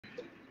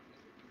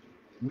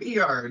We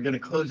are going to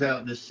close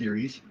out this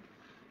series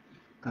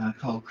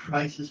called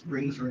Crisis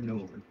Brings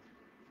Renewal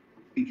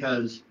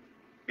because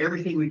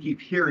everything we keep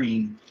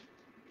hearing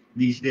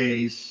these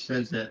days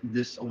says that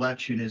this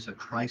election is a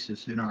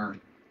crisis in our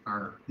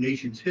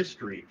nation's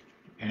history.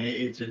 And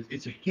it's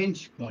a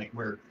hinge point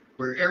where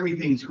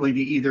everything's going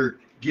to either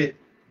get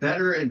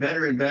better and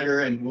better and better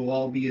and we'll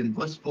all be in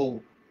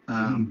blissful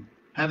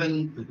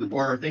heaven,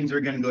 or things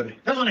are going to go to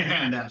hell in a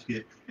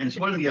handbasket. And it's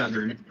one or the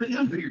other. And depending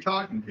on who you're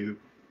talking to,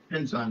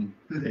 depends on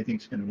who they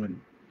think is going to win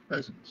the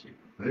presidency.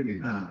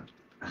 Maybe. And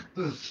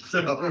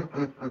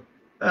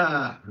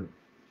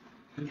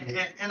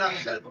I've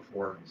said it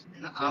before,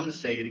 and I'm going to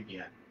say it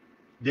again.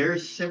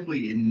 There's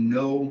simply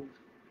no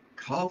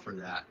call for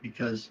that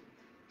because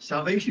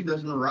salvation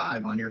doesn't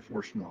arrive on Air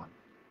Force One.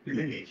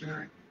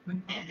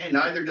 And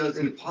neither does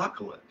the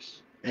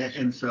apocalypse.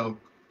 And so,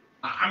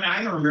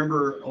 I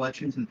remember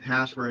elections in the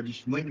past where I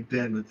just went to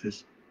bed with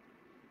this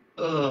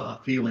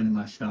feeling in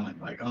my stomach,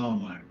 like, oh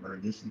my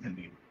word, this is going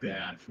to be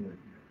bad 4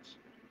 years.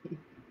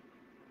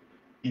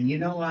 And you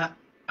know what?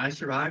 I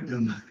survived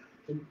them.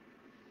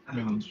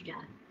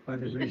 By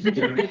the grace of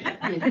God.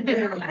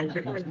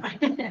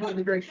 By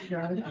the grace of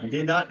God. I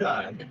did not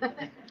die.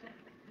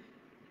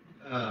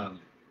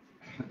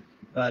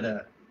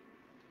 But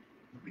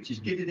we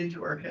just get it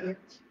into our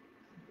heads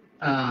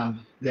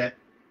that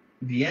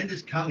the end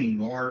is coming,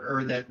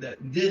 or that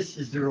this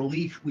is the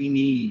relief we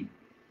need.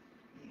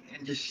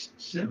 And just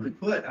simply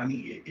put, I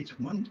mean, it's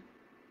one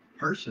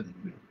person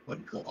with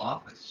political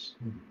office.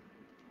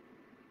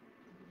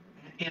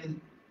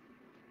 And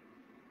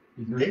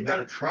they've got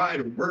to try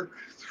to work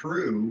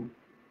through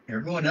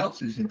everyone else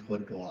who's in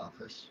political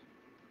office.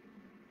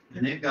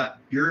 And they've got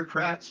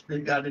bureaucrats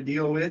they've got to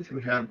deal with who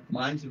have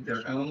minds of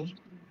their own.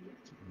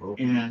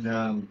 And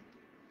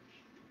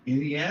in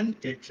the end,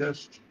 it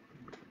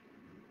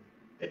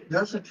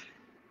doesn't,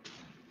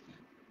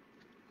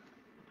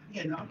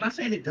 I'm not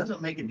saying it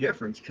doesn't make a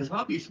difference, because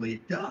obviously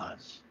it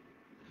does.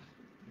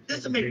 It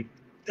doesn't make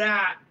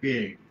that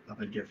big of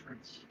a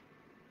difference.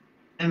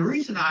 And the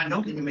reason I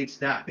don't think it makes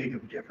that big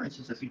of a difference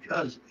is that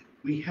because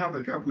we have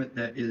a government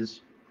that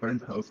is, quote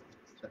unquote,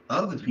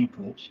 of the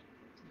people,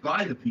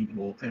 by the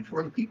people, and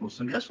for the people.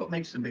 So guess what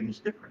makes the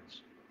biggest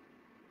difference?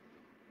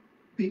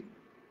 People.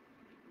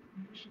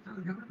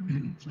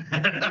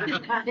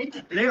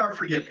 They are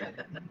forgiven.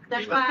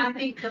 That's why I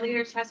think the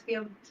leaders has to be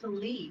able to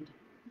lead.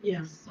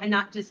 Yes. And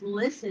not just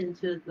listen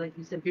to, like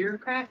you said,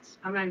 bureaucrats.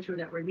 I'm not even sure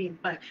what that word means,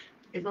 but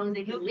as long as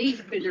they can lead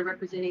because they're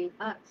representing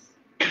us.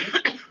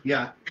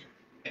 Yeah,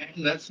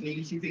 and that's an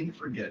easy thing to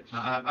forget.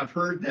 I've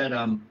heard that,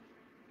 I don't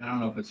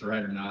know if it's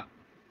right or not,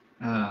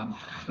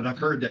 but I've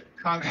heard that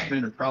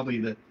congressmen are probably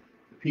the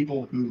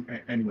people who,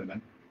 and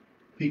women,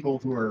 people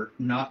who are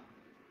not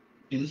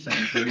in the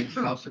Senate, they're in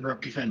the House of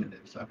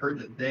Representatives. I've heard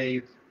that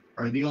they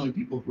are the only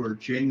people who are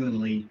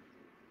genuinely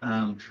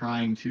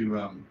trying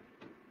to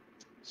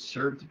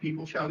serve the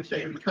people, shall we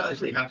say, because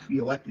they have to be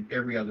elected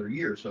every other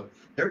year. So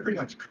they're pretty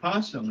much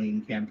constantly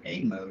in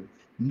campaign mode,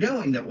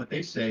 knowing that what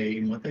they say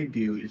and what they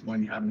do is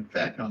going to have an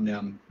effect on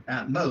them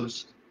at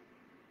most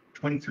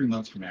 23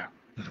 months from now,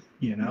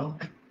 you know?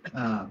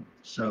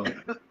 So That's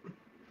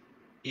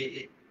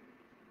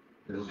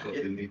what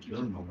they need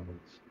term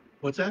limits.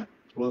 what's that?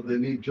 Well, they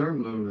need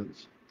term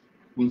limits.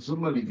 When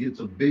somebody gets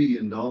 $1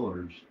 billion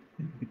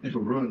to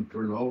run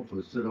for an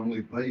office that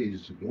only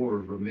pays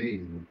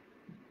 $250,000,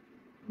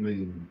 I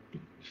mean,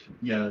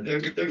 Yeah,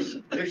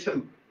 there's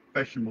some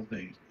questionable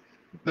things,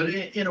 but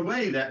in a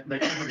way that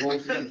kind of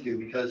rolls into,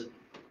 because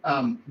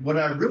what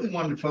I really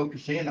wanted to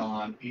focus in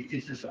on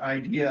is this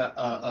idea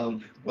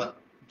of what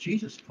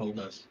Jesus told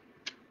us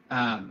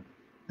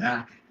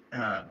back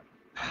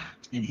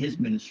in his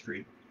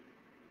ministry,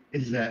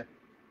 is that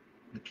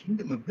the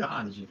kingdom of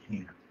God is at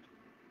hand.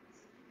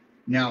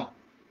 Now,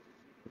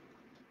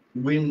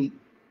 when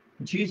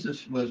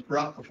Jesus was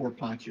brought before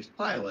Pontius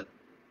Pilate,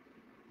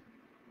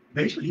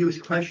 basically he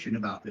was questioned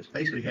about this.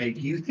 Basically, hey,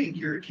 do you think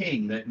you're a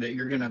king, that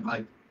you're going to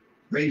like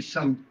raise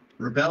some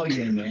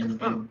rebellion?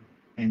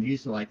 And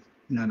he's like,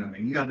 no,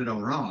 you got it all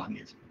wrong.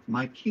 It's,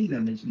 my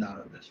kingdom is not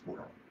of this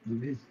world.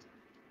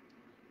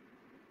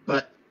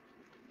 But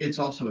it's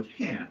also at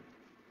hand.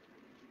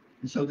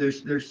 And so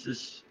there's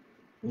this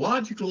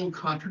logical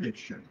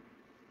contradiction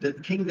that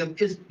the kingdom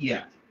isn't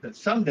yet, that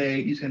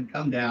someday he's going to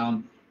come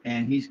down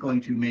and he's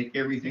going to make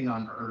everything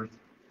on earth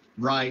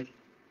right,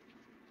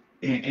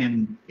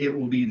 and it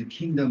will be the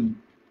kingdom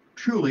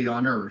truly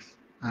on earth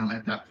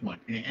at that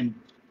point. And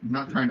I'm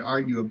not trying to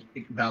argue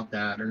about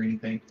that or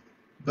anything,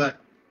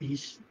 but he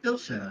still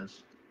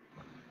says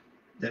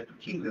that the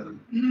kingdom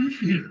is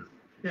here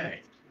today.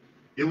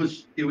 It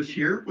was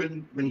here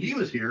when he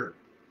was here.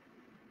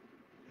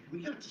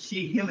 We got to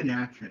see him in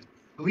action.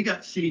 And we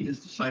got to see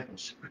his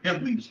disciples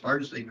scrambling as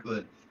hard as they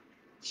could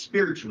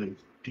spiritually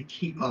to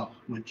keep up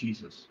with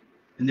Jesus.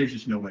 And there's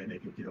just no way they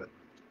could do it.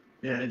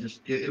 Yeah,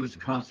 it was a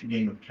constant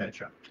game of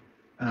catch up.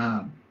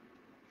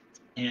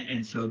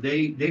 And so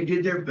they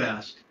did their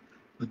best,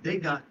 but they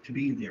got to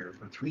be there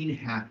for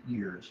 3.5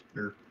 years.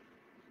 Where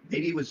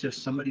maybe it was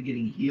just somebody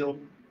getting healed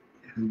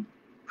who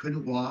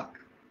couldn't walk,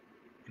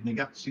 and they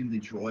got to see the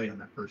joy on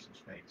that person's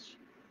face.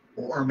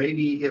 Or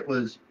maybe it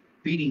was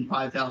feeding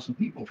 5,000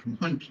 people from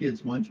one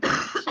kid's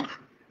lunchbox.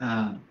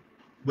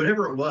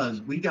 Whatever it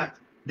was,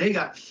 they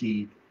got to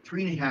see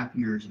 3.5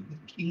 years of the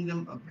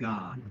kingdom of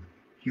God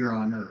here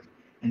on earth.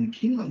 And the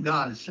kingdom of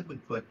God is simply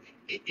put,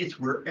 it's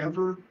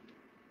wherever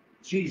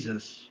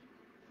Jesus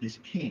is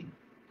king.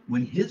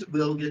 When his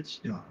will gets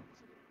done,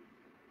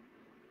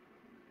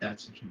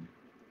 that's the kingdom.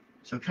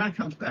 So it kind of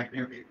comes back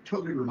there. It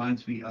totally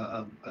reminds me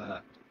of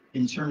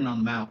in Sermon on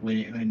the Mount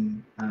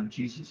when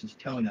Jesus is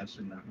telling us,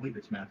 in I believe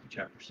it's Matthew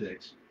chapter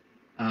 6,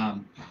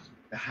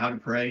 how to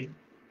pray.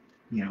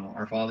 You know,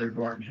 our Father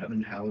who art in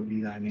heaven, hallowed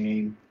be thy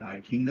name. Thy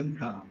kingdom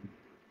come,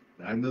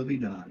 thy will be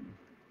done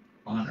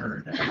on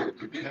earth as it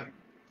is in heaven.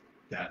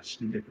 That's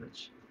the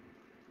difference.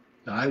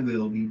 Thy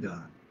will be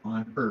done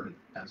on earth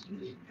as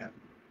it is in heaven.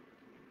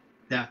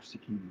 That's the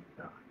kingdom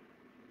of God.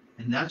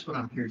 And that's what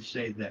I'm here to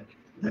say, that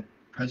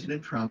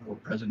President Trump or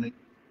President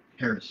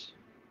Harris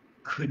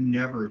could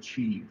never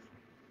achieve,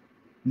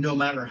 no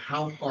matter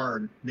how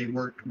hard they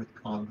worked with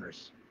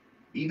Congress.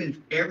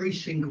 Even every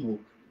single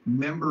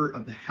member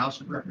of the House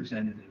of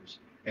Representatives,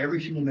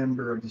 every single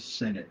member of the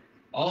Senate,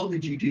 all the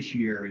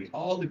judiciary,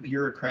 all the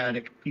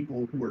bureaucratic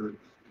people who were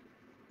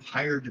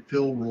hired to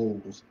fill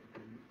roles,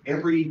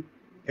 every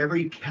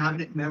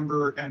cabinet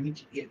member. I mean,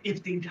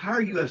 if the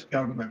entire U.S.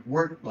 government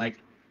worked like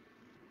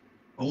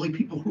only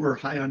people who are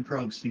high on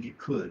drugs think it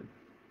could,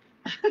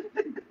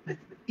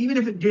 even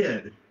if it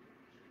did,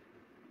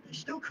 they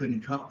still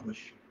couldn't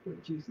accomplish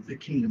the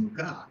kingdom of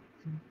God.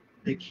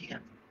 They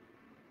can't.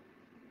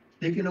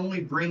 They can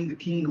only bring the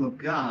kingdom of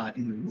God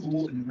in the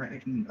rule and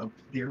reign of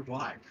their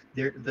life,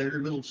 their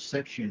little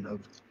section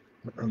of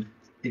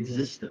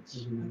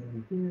existence.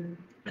 And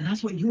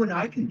that's what you and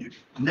I can do.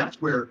 And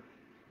that's where,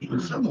 in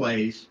some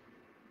ways,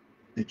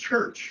 the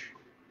church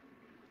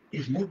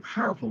is more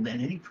powerful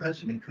than any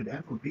president could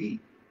ever be.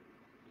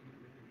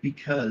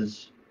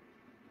 Because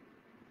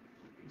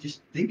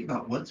just think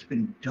about what's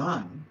been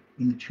done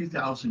in the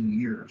 2,000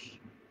 years.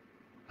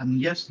 I mean,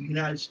 yes, the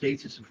United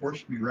States is a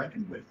force to be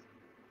reckoned with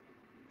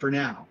for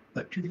now.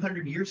 But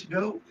 200 years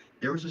ago,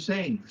 there was a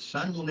saying, the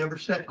sun will never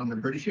set on the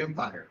British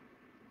Empire.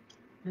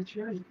 That's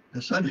right.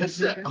 The sun has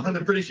set on the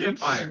British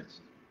Empire.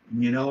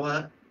 And you know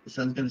what? The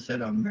sun's going to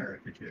set on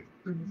America too.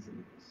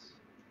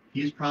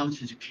 He's promised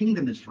his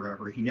kingdom is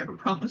forever. He never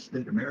promised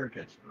that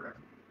America is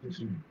forever.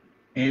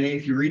 And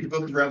if you read the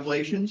book of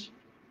Revelations,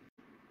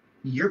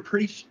 you're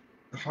pretty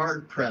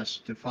hard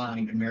pressed to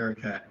find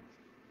America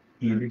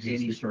in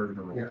any sort of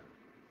a role.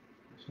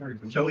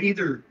 So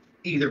either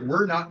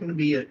we're not going to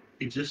be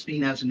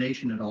existing as a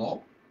nation at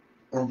all,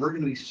 or we're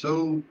going to be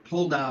so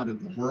pulled out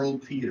of the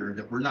world theater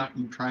that we're not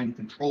going to try to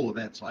control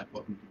events like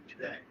what we do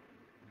today.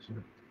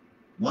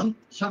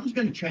 Something's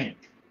going to change.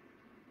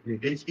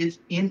 It's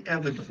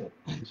inevitable.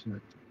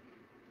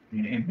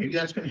 And maybe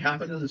that's going to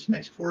happen in this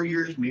next 4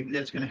 years. Maybe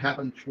that's going to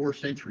happen 4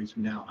 centuries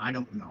from now. I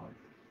don't know.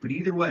 But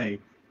either way,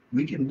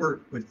 we can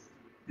work with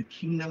the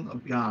kingdom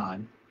of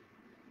God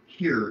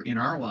here in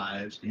our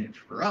lives, and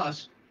for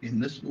us, in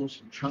this little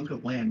chunk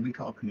of land we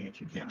call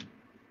Comanche County.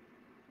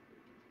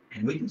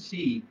 And we can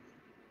see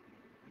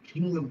the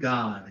kingdom of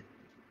God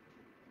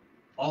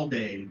all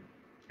day,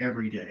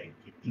 every day.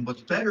 And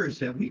what's better is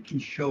that we can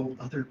show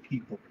other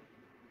people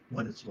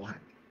what it's like.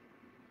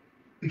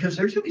 Because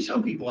there's going to be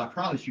some people, I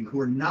promise you, who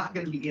are not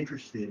going to be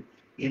interested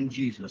in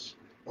Jesus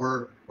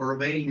or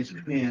obeying his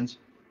commands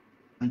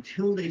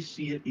until they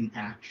see it in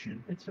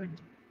action. That's right.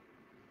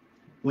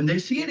 When they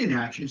see it in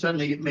action,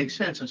 suddenly it makes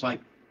sense. It's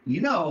like,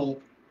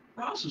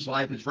 Ross's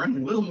life is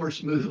running a little more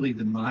smoothly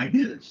than mine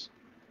is.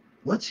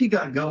 What's he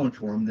got going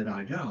for him that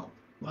I don't?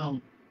 Well,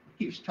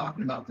 he keeps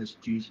talking about this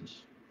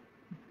Jesus.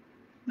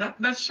 That's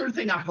the sort of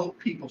thing I hope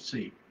people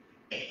see.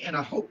 And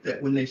I hope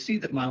that when they see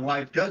that my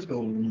life does go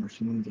a little more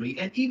smoothly,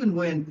 and even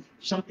when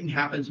something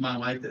happens in my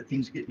life that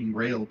things get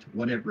derailed to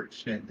whatever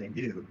extent they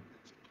do,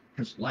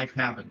 because life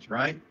happens,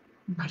 right?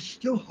 I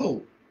still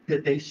hope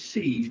that they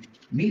see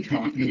me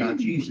talking about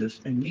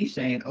Jesus and me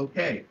saying,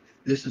 okay,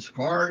 this is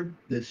hard,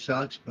 this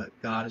sucks, but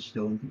God is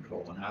still in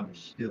control, and I will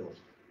still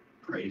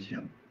praise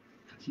him.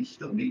 He's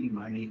still meeting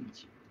my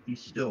needs.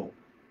 He's still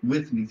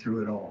with me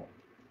through it all.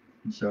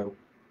 And so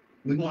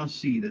we want to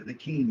see that the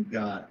kingdom of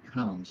God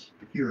comes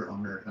here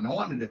on earth. And I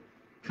wanted to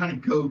kind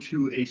of go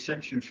to a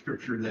section of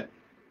scripture that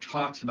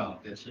talks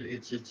about this.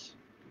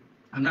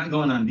 I'm not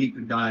going on a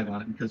deep dive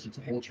on it because it's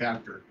a whole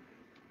chapter,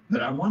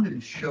 but I wanted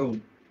to show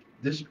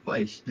this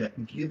place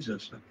that gives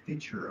us a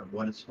picture of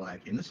what it's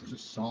like. And this is a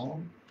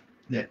psalm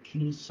that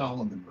King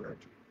Solomon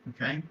wrote.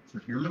 Okay? So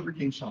if you remember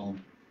King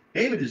Solomon,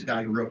 David is the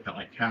guy who wrote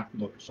like half the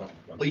book of Psalms,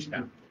 at least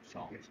half the book of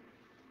Psalms.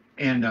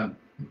 And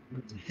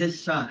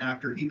his son,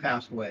 after he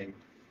passed away,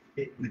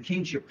 the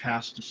kingship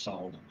passed to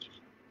Solomon.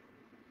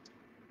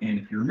 And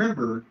if you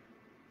remember,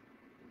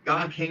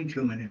 God came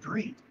to him in a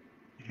dream,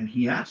 and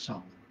he asked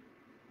Solomon,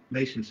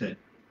 basically said,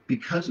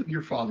 because of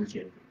your father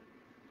David,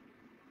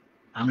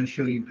 I'm going to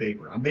show you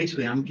favor.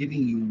 I'm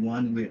giving you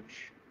one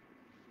wish.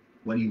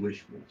 What do you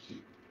wish for?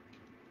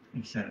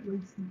 He said,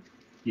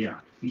 Yeah.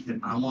 He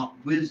said, I want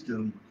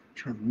wisdom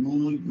to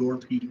rule your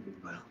people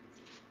well.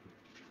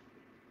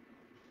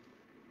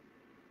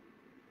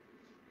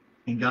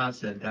 And God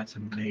said, that's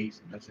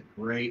amazing. That's a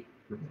great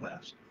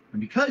request. And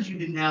because you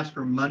didn't ask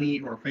for money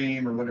or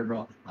fame or whatever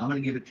else, I'm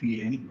going to give it to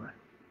you anyway.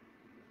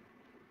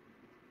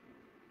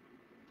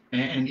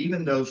 And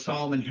even though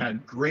Solomon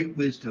had great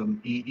wisdom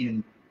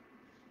in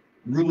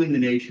ruling the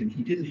nation,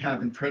 he didn't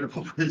have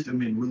incredible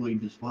wisdom in ruling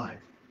his life,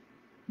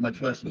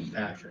 much less his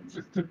actions.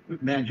 The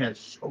man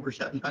has over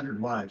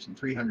 700 wives and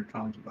 300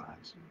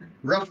 concubines,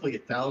 roughly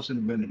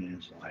 1,000 women in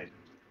his life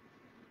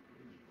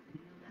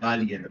by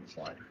the end of his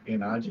life.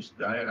 And I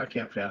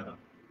can't fathom.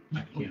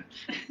 I can't.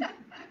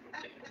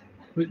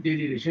 But did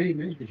it shame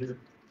me? Sure.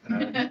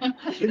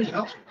 It didn't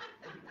help.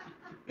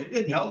 It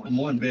didn't help him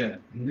one bit.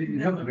 It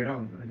didn't help me at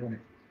all. I don't know.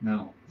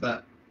 No.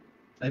 But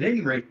at any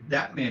rate,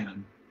 that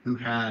man who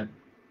had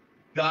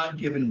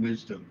God-given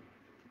wisdom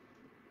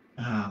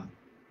on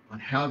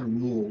how to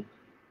rule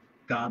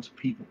God's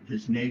people,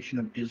 his nation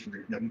of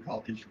Israel, that we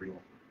call Israel,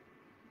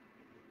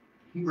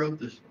 he wrote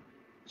this one.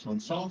 So in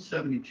Psalm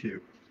 72,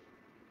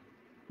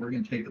 we're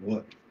going to take a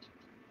look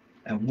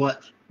at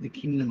what the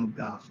kingdom of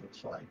God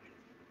looks like.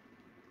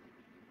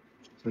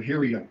 So here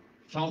we go.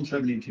 Psalm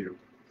 72.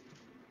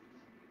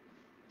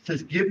 It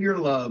says, give your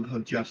love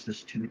of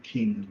justice to the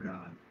king of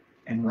God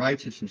and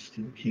righteousness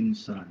to the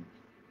king's son.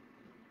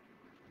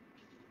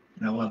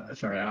 Now,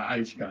 sorry, I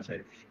just got to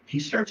say, he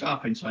starts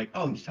off and it's like,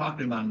 oh, he's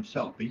talking about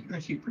himself. But you're going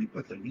to see pretty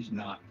quickly he's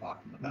not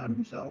talking about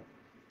himself.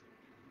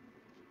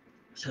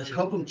 It says,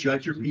 help him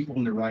judge your people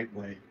in the right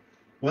way.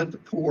 Let the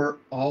poor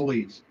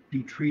always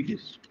be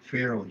treated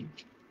fairly.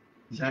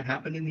 Does that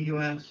happen in the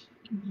U.S.?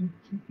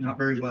 Not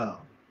very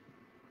well.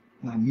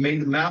 May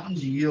the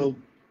mountains yield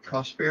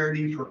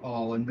prosperity for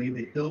all, and may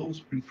the hills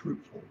be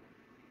fruitful.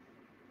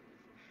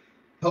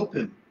 Help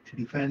him to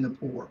defend the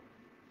poor,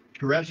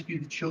 to rescue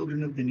the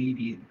children of the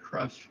needy and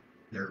crush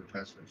their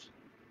oppressors.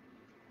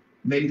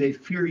 May they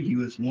fear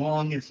you as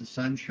long as the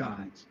sun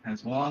shines,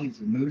 as long as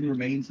the moon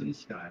remains in the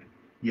sky.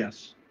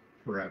 Yes,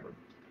 forever.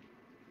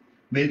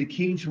 May the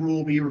king's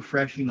rule be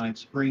refreshing like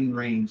spring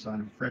rains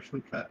on a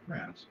freshly cut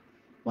grass,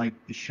 like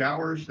the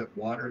showers that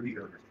water the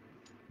earth.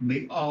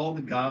 May all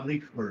the godly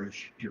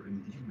flourish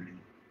during his reign.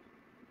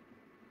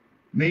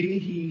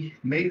 May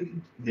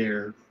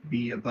there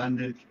be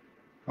abundant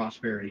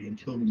prosperity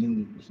until the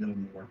moon is no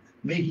more.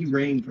 May he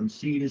reign from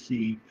sea to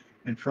sea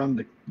and from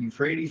the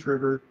Euphrates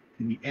River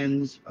to the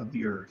ends of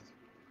the earth.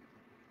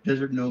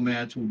 Desert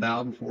nomads will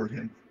bow before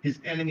him.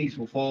 His enemies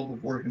will fall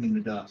before him in the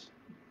dust.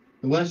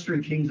 The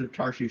western kings of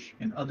Tarshish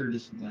and other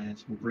distant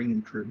lands will bring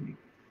him tribute.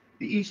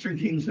 The eastern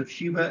kings of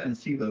Sheba and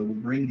Seba will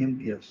bring him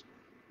gifts.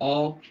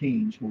 All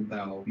kings will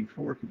bow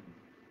before him,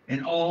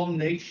 and all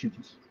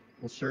nations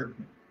will serve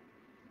him.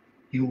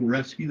 He will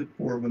rescue the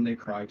poor when they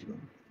cry to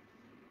him.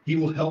 He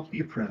will help the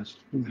oppressed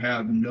who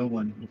have no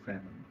one who will defend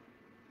them.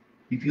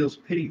 He feels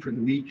pity for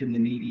the weak and the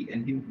needy,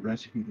 and he will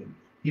rescue them.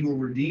 He will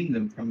redeem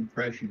them from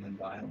oppression and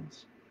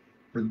violence,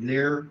 for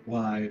their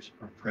lives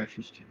are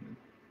precious to him.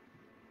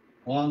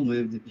 Long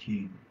live the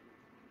king.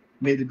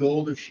 May the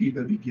gold of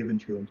Sheba be given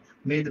to him.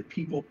 May the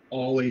people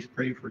always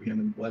pray for him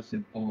and bless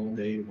him all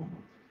day long.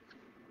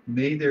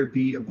 May there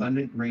be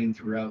abundant rain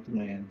throughout the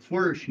land,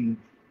 flourishing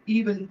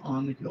even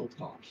on the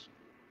hilltops.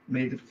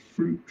 May the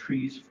fruit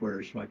trees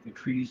flourish like the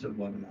trees of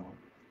Lebanon,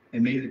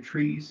 and may the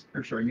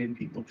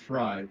people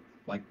thrive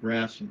like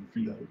grass in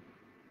the field.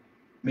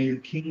 May the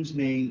king's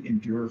name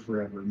endure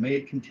forever. May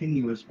it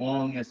continue as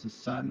long as the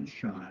sun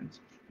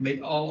shines. May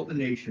all the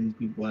nations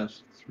be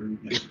blessed through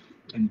him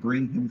and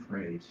bring him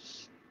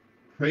praise.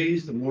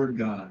 Praise the Lord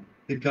God,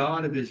 the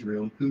God of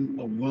Israel,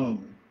 who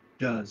alone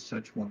does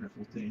such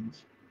wonderful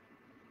things.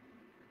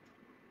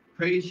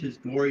 Praise his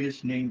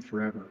glorious name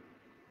forever.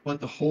 Let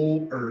the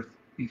whole earth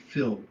be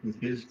filled with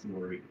his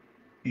glory.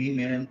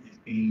 Amen and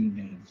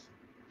amen.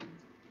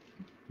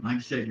 Like I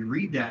said, you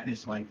read that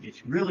and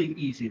it's really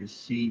easy to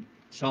see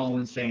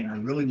Solomon saying, I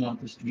really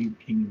want this to be the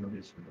kingdom of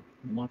Israel.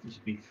 I want this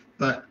to be,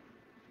 but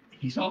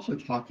he's also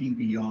talking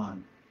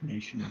beyond the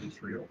nation of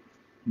Israel.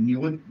 And you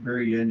look at the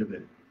very end of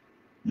it,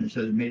 and it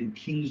says, may the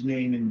king's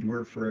name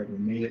endure forever.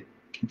 May it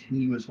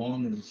continue as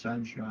long as the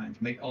sun shines.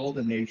 May all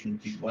the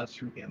nations be blessed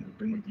through him and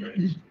bring him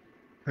praise.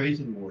 Praise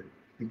the Lord,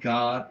 the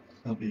God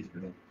of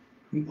Israel,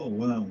 who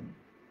alone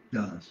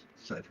does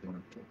such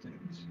wonderful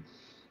things.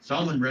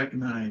 Solomon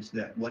recognized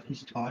that what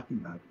he's talking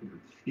about here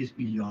is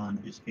beyond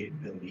his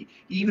capability.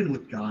 Even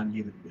with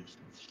God-given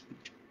wisdom,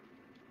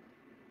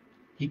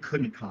 he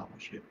couldn't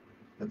accomplish it.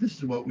 But this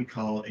is what we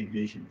call a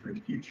vision for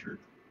the future.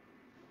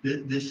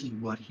 This is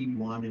what he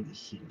wanted to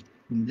see.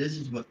 And this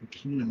is what the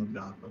kingdom of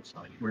God looks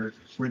like, where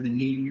the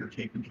needy are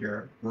taken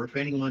care of. Or if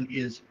anyone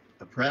is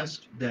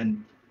oppressed,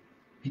 then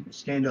people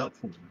stand up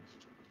for them.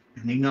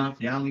 And they knock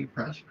down the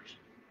oppressors.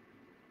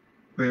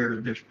 Where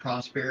there's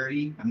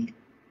prosperity,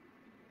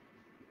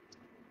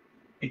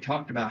 they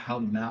talked about how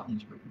the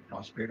mountains would be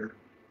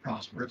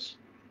prosperous.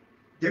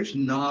 There's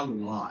not a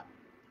lot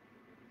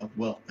of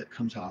wealth that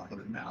comes off of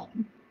a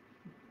mountain.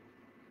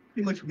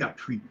 Pretty much we got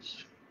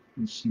trees.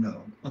 and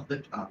snow on the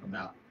top of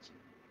mountains.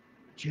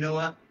 But you know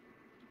what?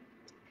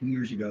 2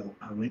 years ago,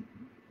 I went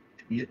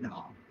to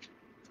Vietnam.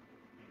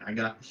 And I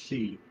got to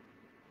see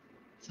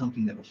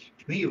something that was,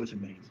 to me, it was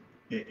amazing.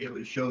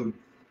 It showed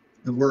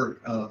the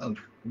work of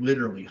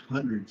literally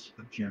hundreds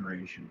of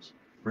generations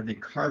where they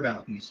carve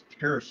out these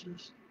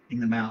terraces in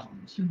the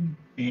mountains,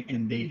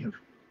 and they have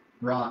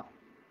brought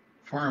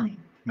farming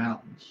to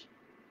mountains.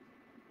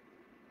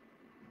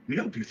 We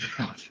don't do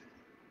that. Of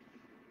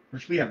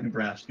course, we have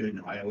Nebraska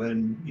and Iowa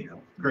and,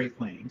 Great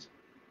Plains.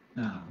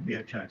 We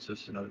have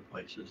Texas and other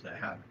places that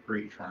have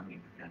great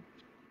farming. And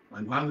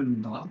like, why would we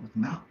not with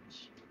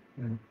mountains?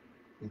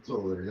 That's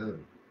all they have.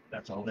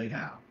 That's all they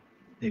have.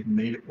 They've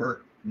made it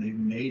work. And they've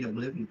made a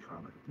living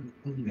from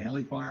it.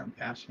 Family farm,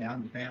 passed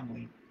down to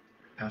family,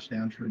 passed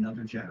down to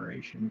another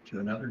generation,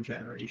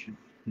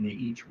 and they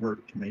each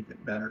work to make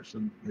it better.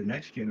 So the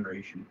next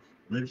generation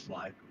lives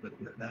life a little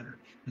bit better.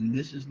 And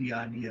this is the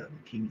idea of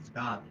the kingdom of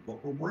God.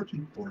 What we're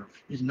working for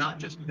is not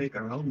just to make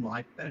our own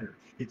life better,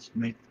 it's to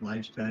make the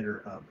lives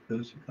better of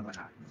those who come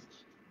after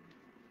us.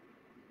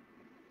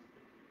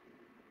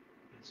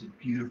 It's a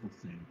beautiful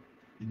thing.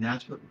 And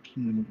that's what the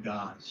kingdom of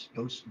God is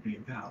supposed to be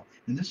about.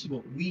 And this is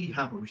what we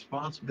have a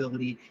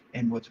responsibility,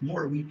 and what's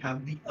more, we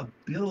have the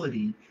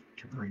ability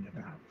to bring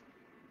about.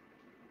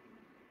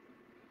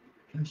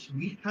 Because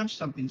we have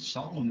something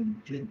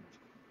Solomon didn't.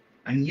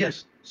 And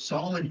yes,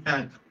 Solomon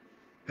had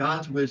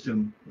God's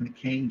wisdom when it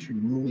came to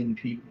ruling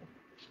people.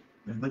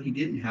 And what he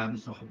didn't have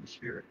is the Holy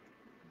Spirit.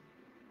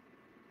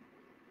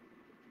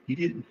 He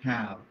didn't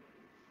have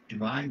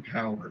divine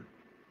power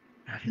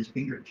at his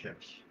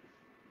fingertips.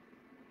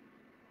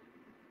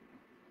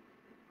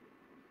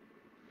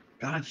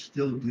 God's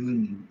still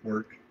doing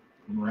work,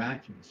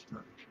 miraculous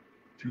work,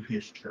 through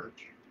his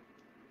church.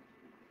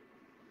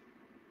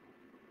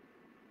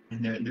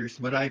 And there's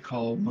what I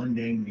call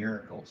mundane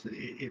miracles.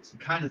 It's the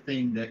kind of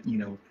thing that,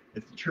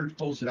 if the church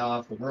pulls it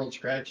off, the world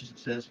scratches and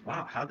says,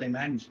 wow, how'd they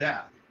manage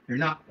that? They're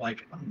not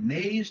like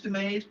amazed,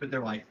 but they're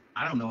like,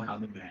 I don't know how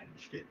they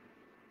managed it.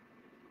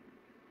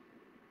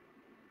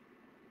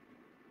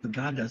 But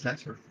God does that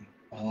sort of thing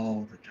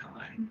all the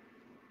time.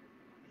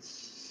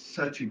 It's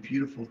such a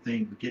beautiful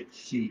thing to get to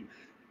see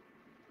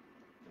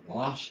the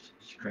lost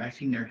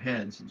scratching their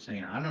heads and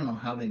saying, I don't know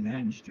how they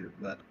managed it,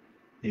 but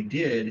they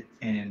did,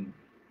 and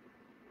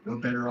no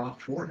better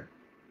off for it.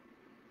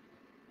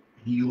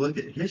 And you look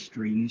at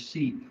history, and you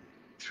see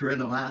through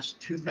the last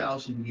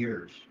 2,000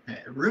 years,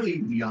 really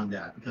beyond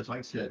that, because like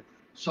I said,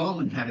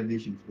 Solomon had a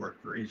vision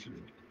for Israel.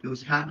 It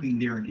was happening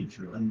there in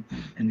Israel,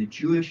 and the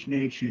Jewish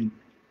nation,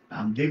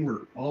 they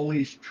were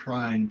always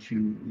trying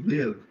to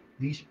live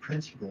these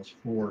principles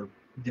for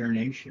their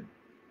nation.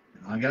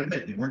 And I got to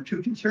admit, they weren't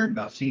too concerned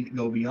about seeing it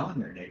go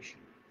beyond their nation.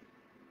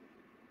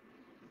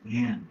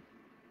 Man,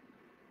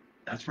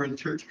 that's where the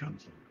church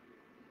comes in.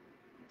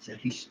 That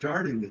he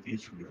started with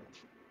Israel,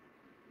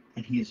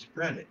 and he has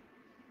spread it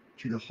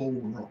to the whole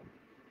world.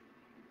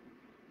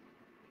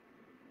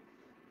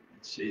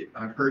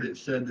 I've heard it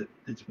said that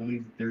it's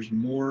believed that there's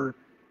more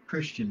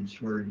Christians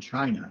who are in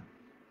China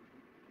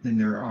than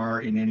there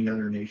are in any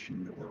other nation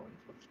in the world.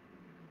 That's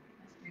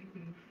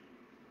crazy.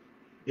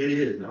 It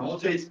is. I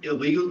won't say it's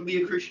illegal to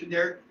be a Christian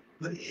there,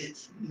 but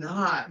it's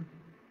not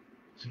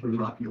super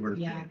popular.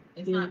 Yeah,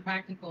 it's not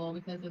practical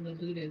because of the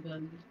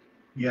Buddhism.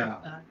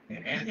 Yeah.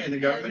 And the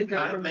government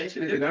kind of makes it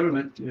The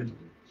difficult. government,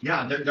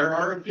 Yeah, there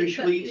are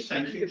officially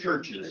sanctioned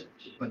churches,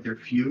 but they're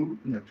few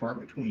and they're far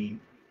between,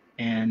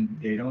 and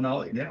they don't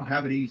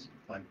have it easy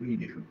like we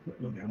do.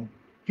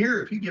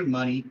 Here, if you give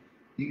money,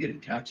 you get a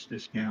tax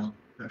discount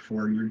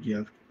for your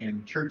gift,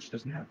 and the church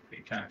doesn't have to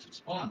pay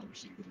taxes on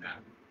receiving that.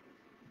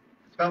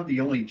 It's about the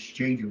only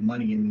exchange of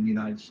money in the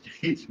United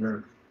States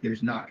where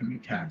there's not going to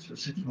be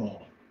taxes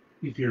involved.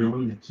 if you're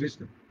on that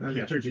system. Other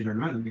Yeah. churches are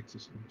not on that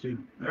system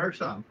too. There are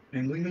some,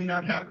 and we may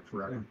not have it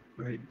forever.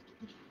 Right.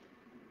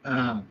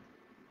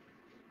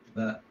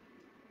 But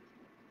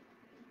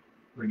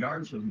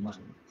regardless of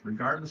money,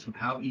 regardless of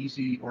how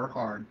easy or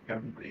hard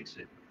government makes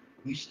it,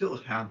 we still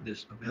have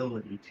this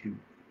ability to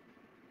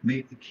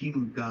make the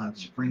kingdom of God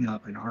spring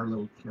up in our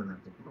little corner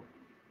of the world.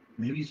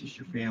 Maybe it's just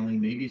your family,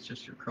 maybe it's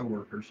just your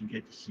coworkers who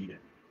get to see it,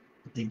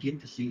 but they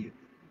get to see it.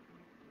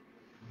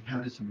 We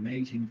have this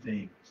amazing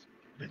thing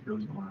that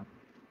goes on,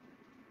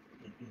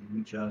 and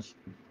we just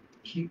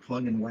keep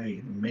plugging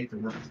away and make the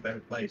world a better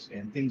place.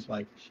 And things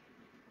like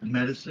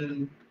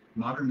medicine,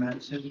 modern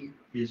medicine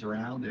is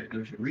around.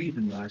 There's a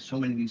reason why so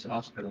many of these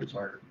hospitals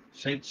are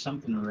Saint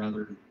something or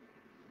other,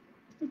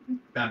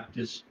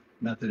 Baptist,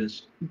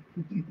 Methodist,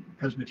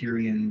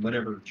 Presbyterian,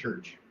 whatever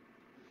church,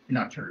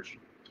 not church,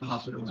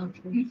 hospitals.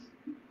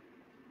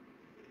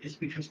 It's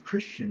because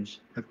Christians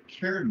have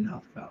cared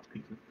enough about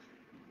people.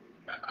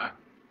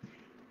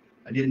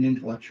 I did an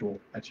intellectual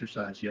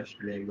exercise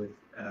yesterday with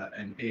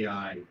an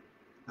AI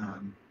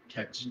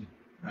text,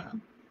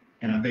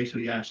 and I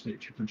basically asked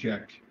it to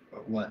project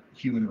what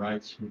human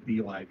rights would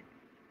be like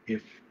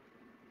if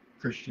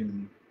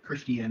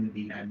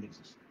Christianity had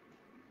existed.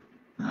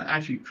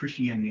 Actually,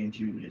 Christianity and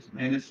Judaism,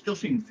 and it still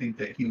seems to think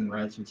that human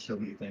rights would still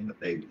be a thing,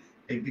 but they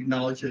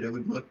acknowledged that it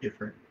would look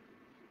different.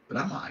 But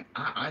I'm like,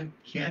 I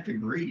can't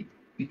agree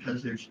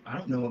because I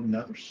don't know of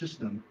another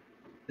system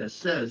that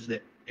says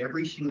that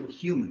every single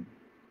human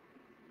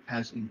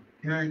has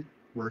inherent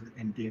worth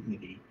and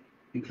dignity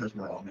because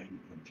we're all made in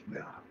the image of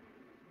God.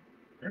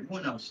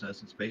 Everyone else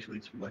says it's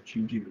what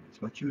you do,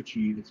 it's what you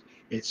achieve,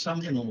 it's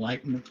some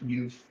enlightenment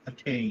you've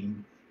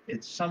attained,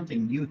 it's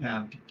something you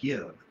have to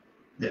give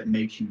that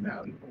makes you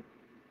valuable.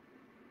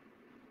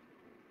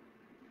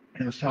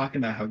 And I was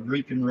talking about how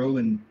Greek and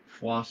Roman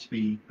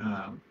philosophy,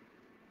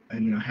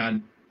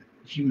 had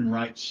human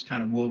rights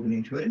kind of woven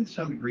into it. And to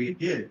some degree it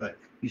did, but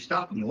you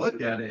stop and you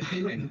looked at it,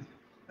 and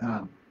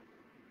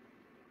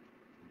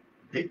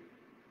they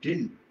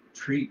didn't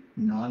treat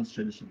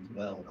non-citizens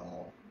well at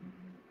all.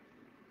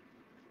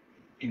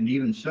 And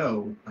even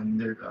so, I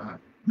mean, I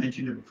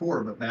mentioned it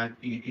before, but back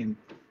in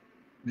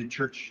the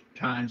church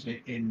times,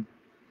 in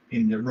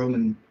the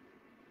Roman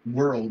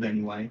world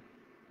anyway,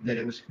 that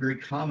it was very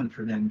common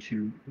for them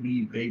to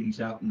leave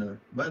babies out in the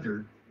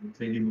weather if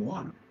they didn't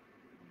want them.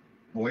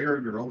 Boy or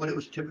a girl, but it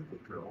was typically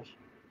girls.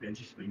 They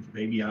just leave the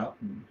baby out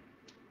and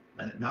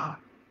let it die.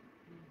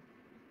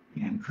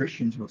 And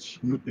Christians would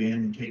swoop in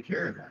and take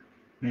care of that.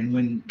 And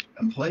when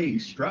a plague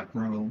struck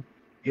Rome,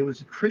 it was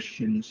the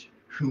Christians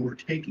who were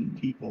taking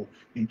people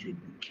and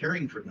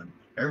caring for them.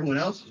 Everyone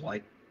else was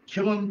like,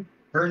 kill them,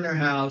 burn their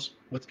house,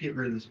 let's get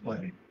rid of this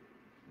plague.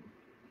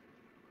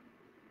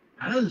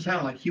 That doesn't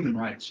sound like human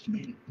rights to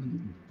me.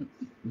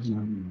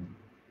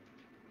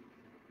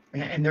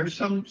 And there's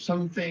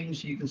some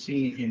things you can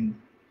see in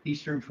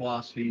Eastern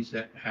philosophies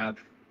that have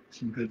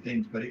some good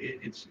things, but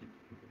it's,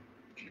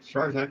 as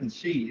far as I can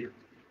see, it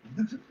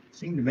doesn't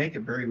seem to make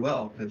it very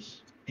well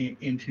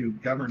into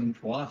governing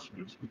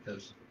philosophies,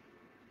 because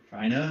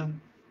China,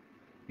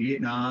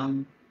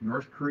 Vietnam,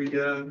 North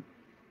Korea,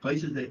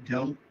 places that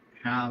don't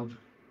have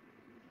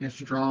a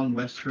strong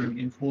Western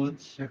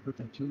influence.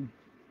 Africa too.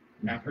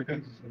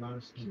 Africa? A lot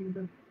of stuff.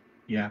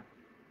 Yeah.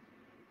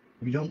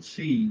 We don't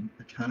see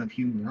a ton of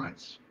human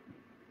rights.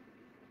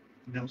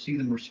 We don't see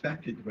them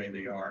respected the way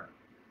they are.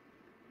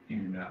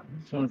 And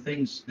it's one of the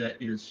things that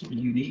is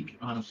unique,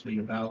 honestly,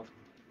 about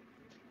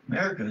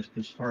America,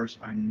 as far as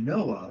I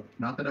know of,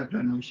 not that I've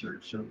done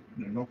research, so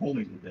don't hold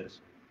me to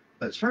this,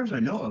 but as far as I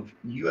know of,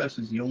 the U.S.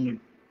 is the only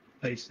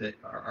place that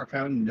our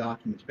founding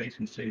documents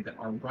basically say that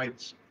our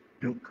rights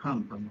don't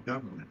come from the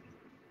government,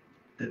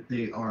 that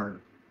they are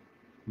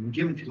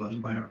given to us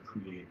by our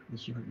Creator.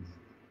 That's right.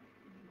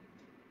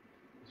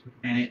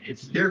 And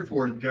it's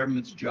therefore the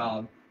government's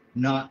job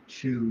not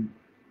to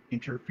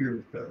interfere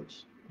with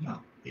those. No,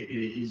 it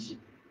is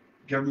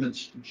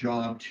government's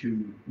job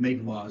to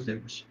make laws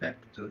that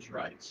respect those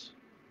rights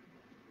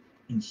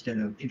instead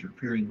of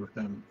interfering with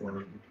them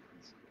or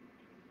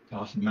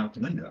tossing them out the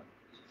window.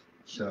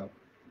 So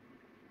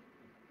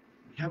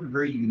we have a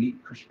very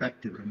unique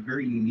perspective and a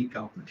very unique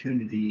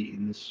opportunity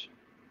in this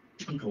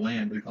chunk of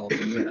land we call the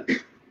U.S.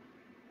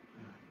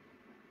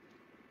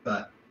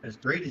 But as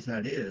great as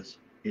that is,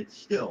 it's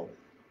still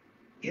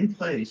in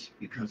place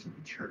because of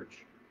the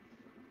church.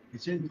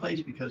 It's in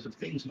place because of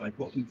things like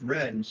what we've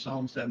read in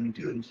Psalm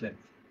 72 and said,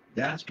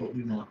 that's what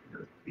we want for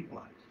to be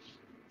like.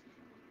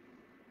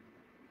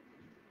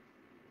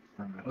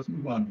 All right, let's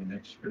move on to the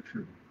next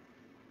scripture.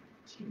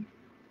 Couldn't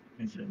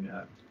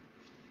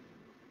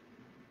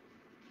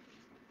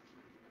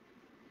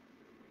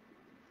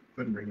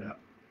bring it up.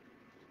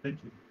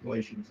 Thank you.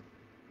 Galatians.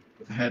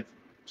 I had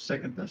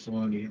 2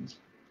 Thessalonians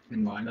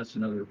in mind. That's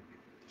another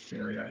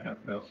area I have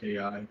about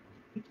AI.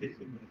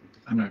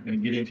 I'm not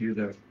going to get into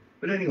the,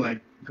 but anyway,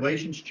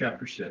 Galatians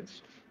chapter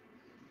 6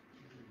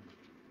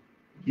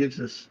 gives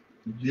us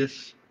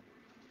this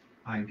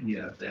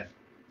idea that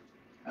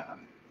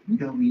we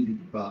don't need to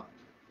give up.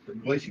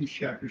 But Galatians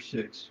chapter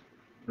 6,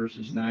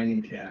 verses 9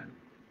 and 10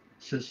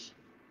 says,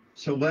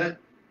 so let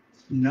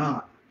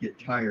not get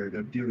tired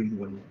of doing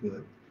what is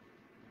good.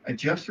 At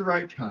just the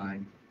right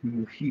time, we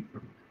will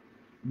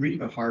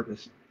reap a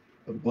harvest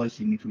of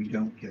blessing if we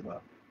don't give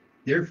up.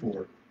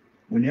 Therefore,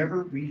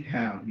 whenever we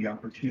have the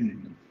opportunity,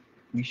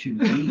 we should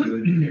do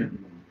good to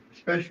everyone,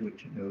 especially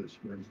to those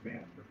who are in the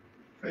family of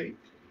faith.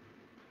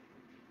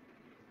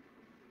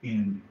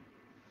 And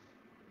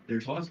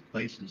there's lots of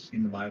places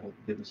in the Bible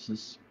that give us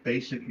this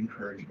basic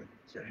encouragement.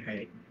 Say,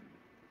 hey,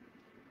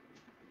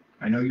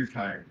 I know you're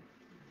tired.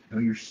 I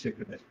know you're sick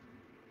of it.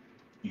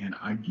 And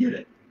I get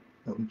it,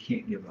 but we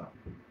can't give up.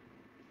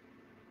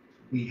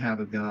 We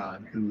have a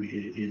God who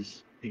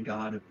is a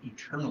God of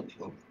eternal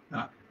hope,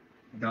 not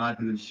a God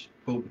who's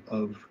hope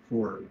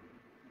for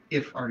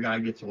if our guy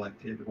gets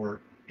elected,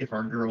 or if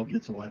our girl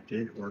gets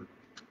elected, or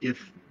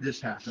if this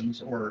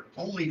happens, or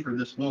only for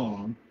this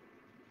long.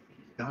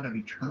 God of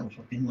eternal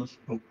hope, endless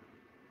hope.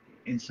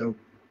 And so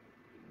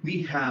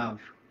we have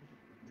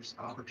this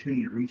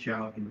opportunity to reach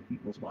out into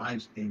people's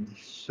lives and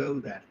to sow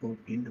that hope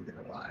into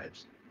their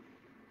lives.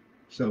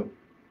 So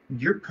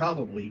you're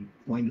probably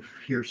going to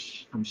hear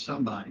from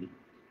somebody,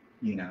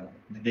 the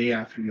day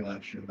after the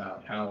election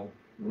about how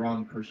the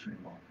wrong person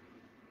won.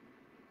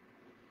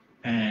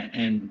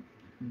 And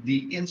the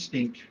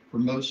instinct for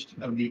most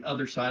of the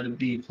other side of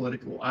the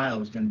political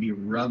aisle is going to be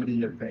rubbed in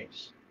their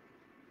face.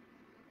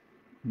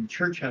 And the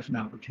church has an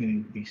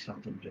opportunity to be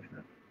something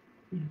different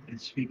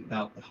and speak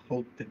about the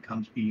hope that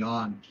comes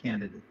beyond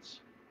candidates.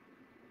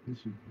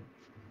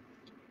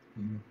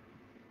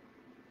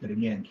 That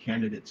again,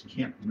 candidates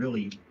can't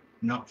really,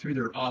 not through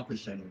their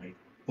office anyway,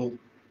 hope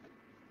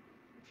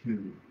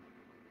to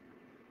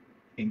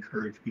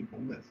encourage people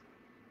with.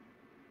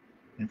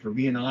 And for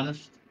being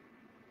honest,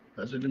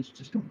 presidents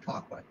just don't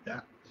talk like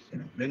that. You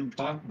know, they don't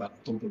talk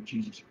about the hope of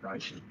Jesus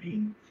Christ as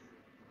being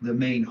the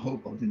main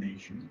hope of the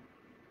nation.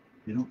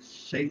 They don't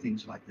say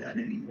things like that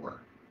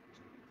anymore.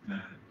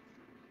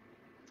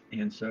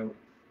 And so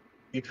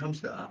it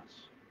comes to us.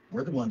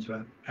 We're the ones who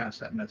have to pass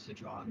that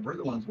message on. We're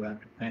the ones who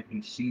have to plant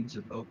these seeds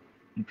of hope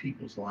in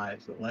people's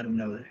lives that let them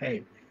know that,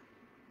 hey,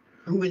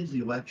 who wins the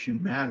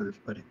election matters,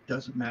 but it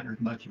doesn't matter as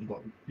much as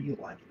what we feel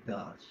like it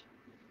does.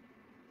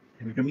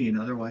 And there's going to be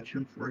another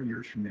election 4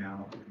 years from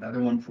now,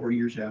 another one 4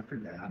 years after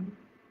that.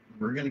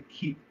 We're going to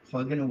keep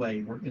plugging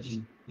away.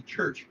 The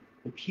church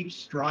will keep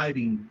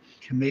striving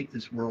to make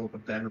this world a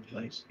better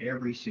place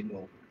every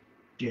single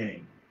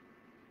day.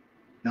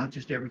 Not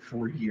just every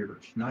 4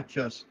 years, not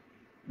just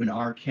when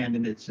our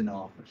candidate's in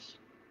office.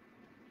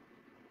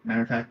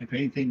 Matter of fact, if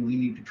anything, we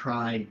need to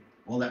try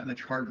all that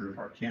much harder if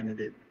our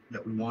candidate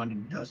that we want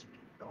and doesn't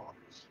get into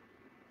office.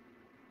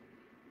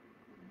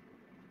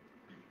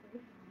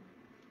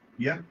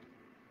 Yeah,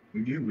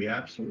 we do. We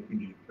absolutely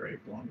need to pray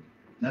for them.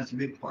 And that's a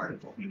big part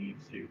of what we need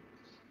to do.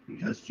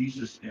 Because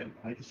Jesus,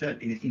 like I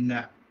said, in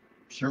that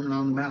Sermon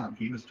on the Mount,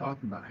 he was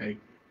talking about, hey,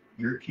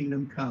 your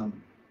kingdom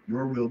come,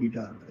 your will be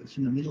done. It's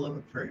in the middle of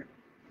a prayer.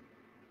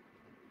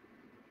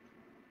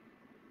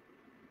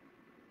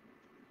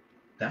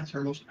 That's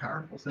our most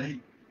powerful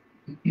thing.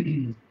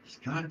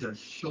 God does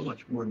so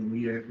much more than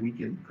we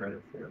give him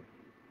credit for.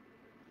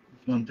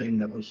 One thing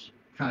that was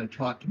kind of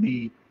taught to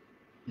me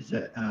is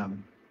that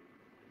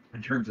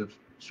in terms of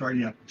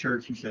starting up the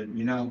church, he said,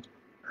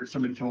 or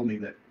somebody told me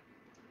that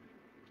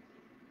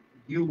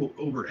you will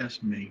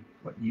overestimate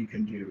what you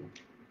can do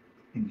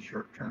in the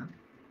short term.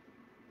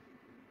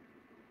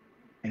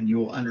 And you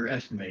will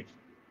underestimate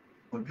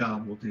what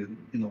God will do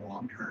in the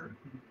long term.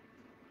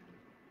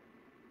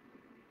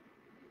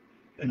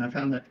 And I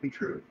found that to be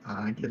true.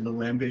 I get a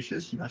little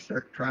ambitious and I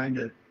start trying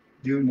to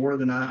do more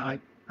than I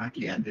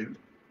can do.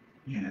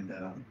 And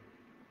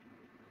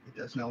it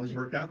doesn't always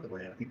work out the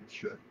way I think it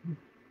should.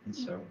 And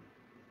so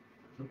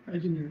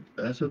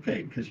that's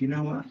okay, because you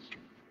know what?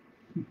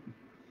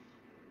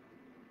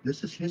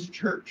 This is his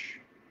church.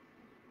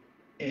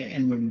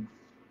 And when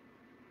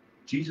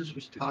Jesus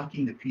was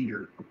talking to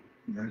Peter,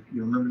 you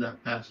remember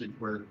that passage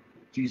where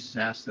Jesus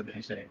asked him,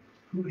 he said,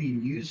 who do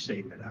you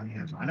say that I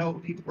am? I know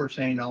people are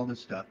saying all this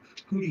stuff.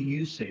 Who do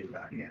you say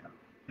that I am?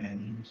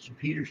 And so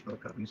Peter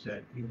spoke up and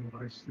said,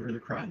 you're the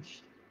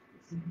Christ,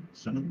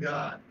 Son of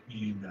God.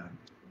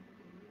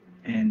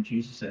 And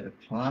Jesus said,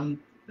 upon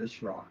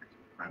this rock,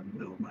 I will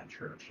build my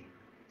church.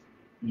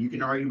 You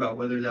can argue about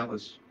whether that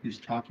was he's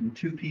talking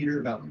to Peter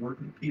about the work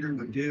that Peter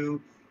would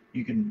do.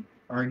 You can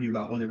argue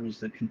about whether it was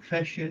the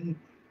confession.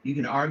 You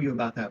can argue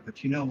about that,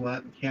 but you know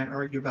what? We can't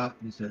argue about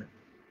is that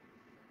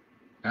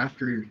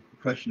after the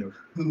question of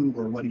who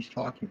or what he's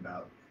talking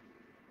about,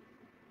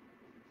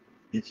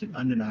 it's an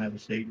undeniable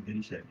statement that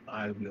he said,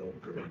 I will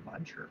build my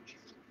church.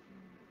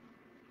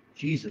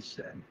 Jesus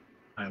said,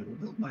 I will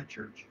build my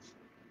church.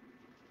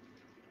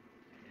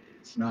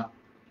 It's not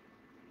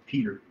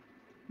Peter.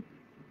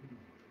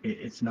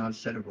 It's not a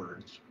set of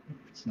words.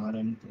 It's not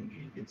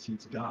anything. It's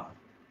God.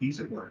 He's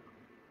at work.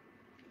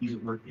 He's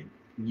at work in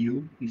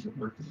you. He's at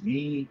work in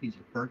me. He's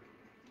at work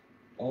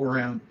all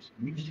around us.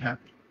 We just have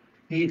to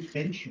pay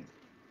attention.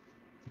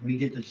 We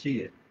get to see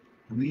it.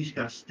 And we just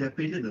got to step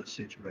into those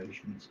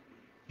situations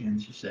and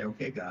just say,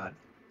 okay, God,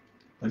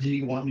 what did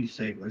he want me to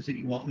say? What did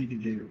he want me to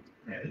do?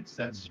 And it's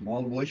that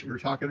small voice we were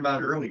talking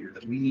about earlier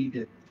that we need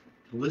to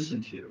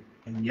listen to.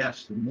 And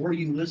yes, the more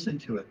you listen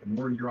to it, the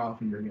more you're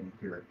often you're going to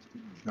hear it.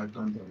 Not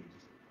unbelief.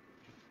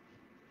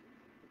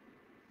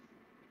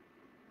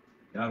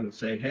 God will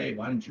say, hey,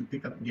 why don't you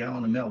pick up a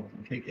gallon of milk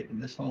and take it in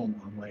this home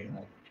on the way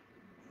home?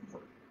 Or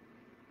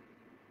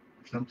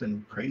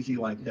something crazy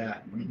like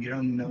that. You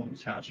don't even know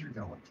whose house you're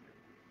going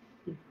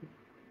to.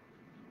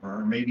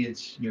 Or maybe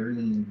it's you're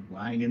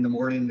lying in the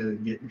morning to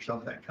get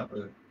yourself that cup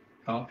of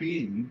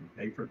coffee and you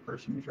pay for the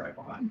person who's right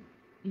behind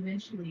you.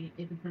 Eventually,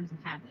 it becomes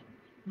a habit.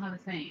 I was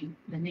saying,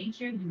 the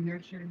nature you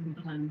nurture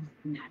becomes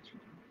natural.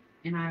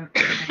 And I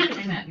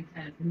say that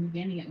because in the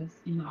beginning it was,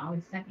 I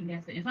always second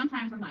guess it. And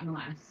sometimes I'm not gonna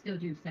lie, I still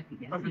do second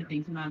guess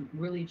things when I'm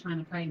really trying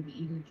to play and be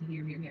easy to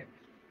hear.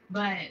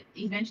 But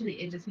eventually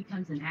it just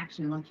becomes an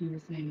action, like you were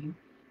saying.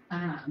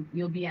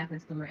 You'll be at the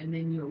store and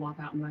then you'll walk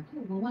out and be like,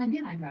 oh, well, why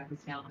did I grab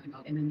this gallon of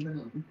milk? And then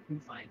boom,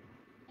 it's like,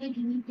 hey,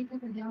 can you pick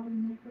up a gallon of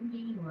milk for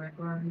me? Or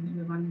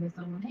you run into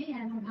someone, hey,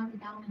 I don't have a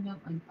gallon of milk.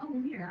 Like,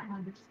 oh, here, I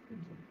have this.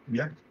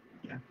 Yeah.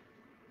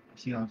 I've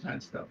seen all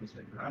kinds of stuff. It's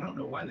like, I don't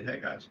know why the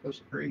heck I was supposed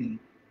to bring,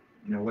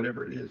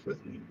 whatever it is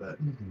with me, but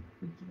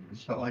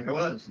it's felt like I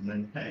was. And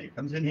then, hey, it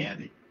comes in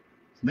handy.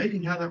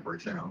 amazing how that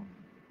works out.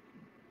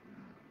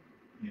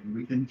 And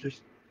we can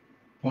just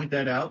point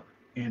that out,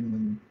 and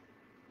when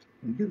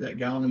we give that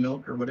gallon of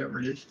milk or whatever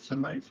it is to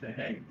somebody, say,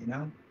 hey,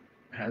 I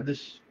had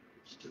this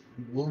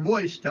little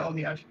voice telling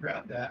me I should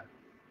grab that.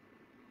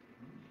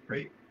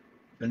 Great.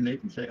 Then they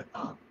can say,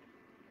 oh,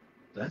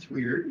 that's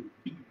weird.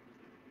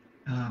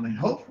 And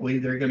hopefully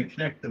they're going to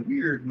connect the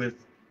weird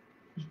with,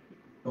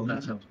 oh,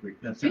 that sounds weird.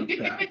 That sounds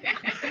bad.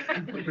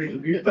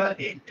 But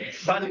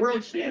by the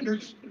world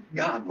standards,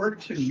 God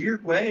works in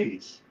weird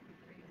ways.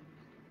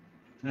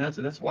 And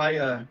that's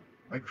why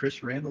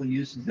Chris Randall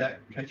uses that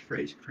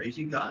catchphrase,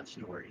 crazy God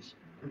stories.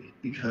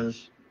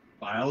 Because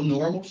by all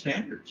normal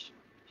standards,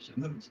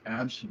 some of it's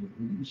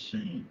absolutely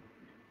insane.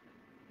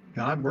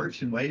 God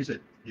works in ways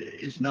that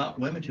is not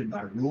limited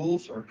by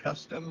rules or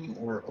custom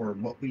or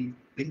what we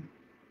think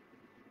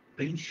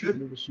things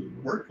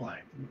should work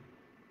like.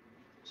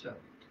 So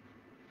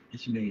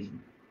it's amazing.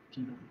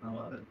 I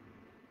love it.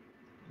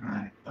 All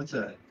right,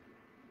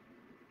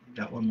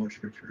 got one more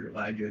scripture,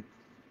 Elijah.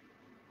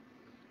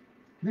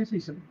 Can I say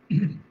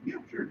something? Yeah,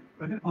 sure.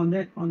 Go ahead. On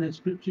that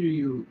scripture,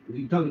 you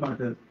talked about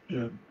the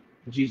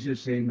Jesus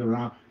saying the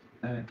rock,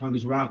 on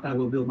this rock I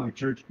will build my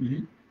church.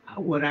 Mm-hmm.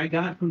 What I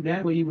got from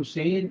that, what you were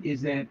saying,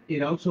 is that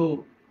it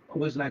also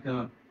was like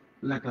a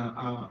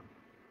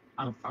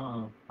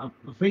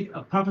faith,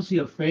 a prophecy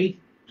of faith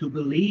to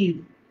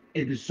believe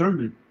a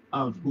discernment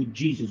of who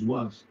Jesus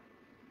was.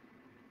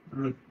 I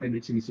don't know if that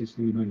makes any sense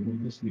to anybody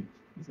who's listening.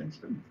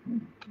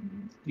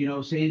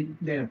 Saying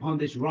that upon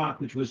this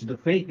rock, which was the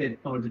faith that,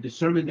 or the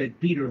discernment that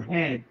Peter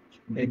had,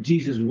 that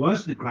Jesus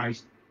was the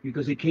Christ,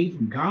 because it came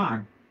from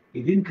God.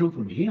 It didn't come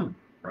from him.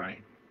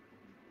 Right.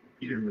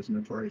 Peter was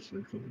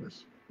notoriously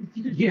clueless.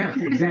 Yeah,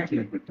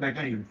 exactly. Like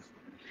I am.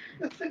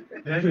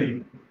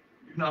 Hey,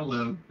 you're not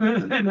alone.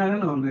 Not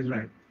alone, that's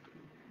right.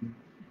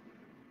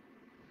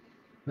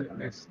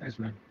 That's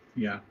right.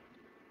 Yeah.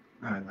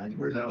 All right,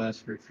 where's that last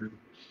scripture?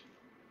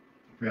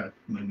 I forgot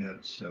my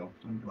notes, so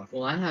I'm left.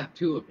 Well, I have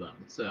two of them,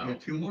 You so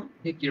got two more?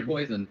 pick your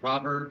poison,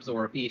 Proverbs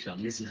or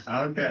Ephesians.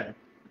 Okay.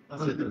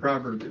 Let's hit the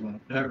Proverbs one.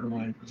 Never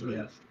mind.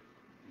 Yes.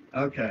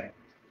 Okay.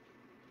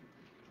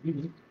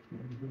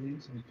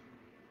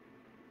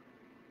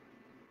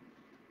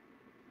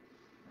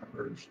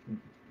 Proverbs.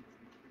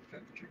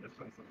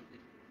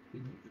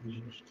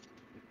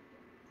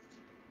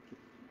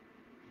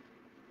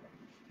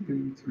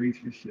 2, 3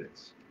 through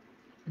 6.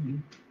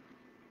 Here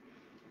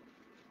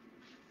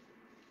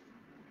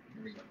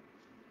we go.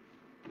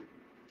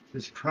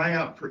 Just cry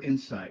out for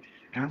insight,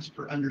 ask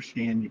for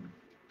understanding,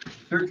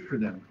 search for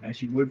them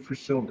as you would for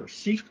silver,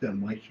 seek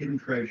them like hidden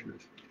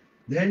treasures.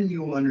 Then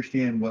you will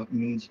understand what it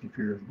means to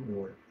fear the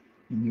Lord,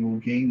 and you will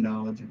gain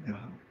knowledge of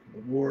God.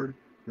 The Lord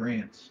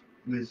grants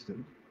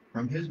wisdom.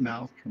 From his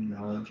mouth come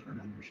knowledge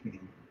and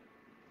understanding.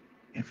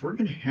 If we're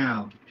going to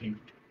have an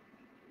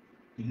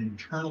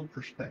internal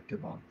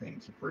perspective on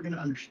things, if we're going to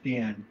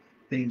understand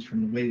things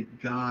from the way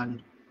that God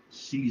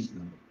sees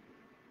them,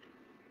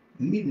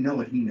 we need to know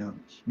what he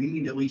knows. We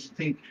need to at least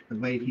think the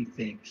way he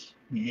thinks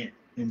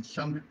in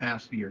some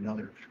capacity or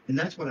another. And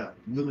that's what I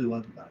really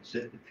love about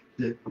it.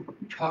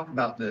 We talk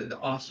about the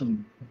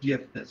awesome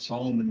gift that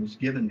Solomon was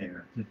given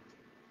there.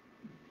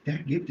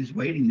 That gift is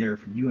waiting there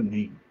for you and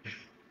me.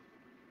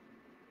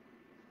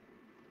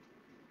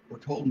 We're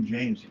told in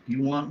James, if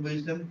you want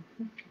wisdom,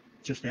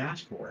 just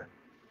ask for it.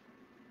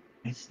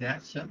 It's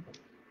that simple.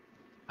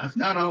 It's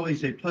not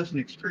always a pleasant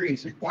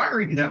experience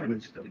acquiring that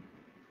wisdom.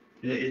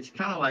 It's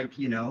kind of like,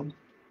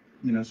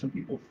 some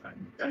people,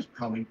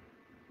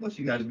 most of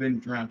you guys have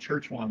been around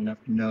church long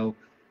enough to know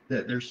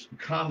that there's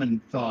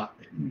common thought.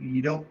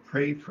 You don't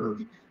pray for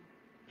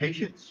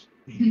patience.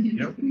 You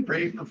don't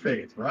pray for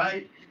faith,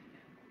 right?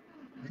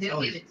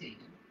 They'll give it to you.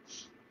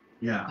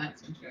 Yeah.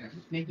 That's for sure.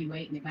 Make you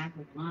wait in the back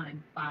of the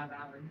line 5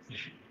 hours.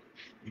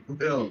 You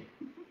will.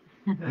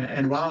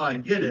 And while I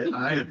get it,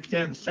 I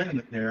understand the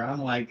sentiment there.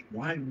 I'm like,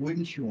 why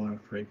wouldn't you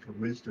want to pray for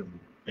wisdom,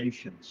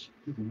 patience,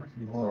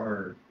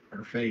 or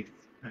faith?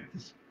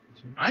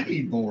 I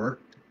need more.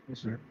 Yes,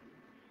 sir.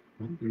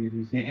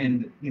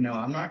 And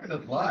I'm not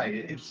going to lie.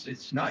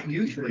 It's not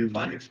usually a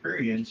fun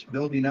experience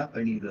building up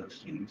any of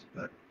those things,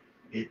 but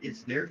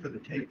it's there for the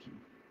taking.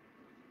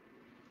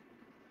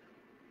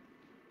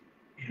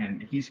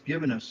 And he's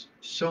given us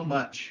so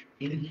much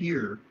in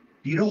here.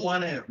 If you don't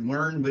want to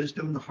learn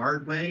wisdom the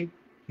hard way,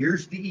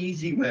 here's the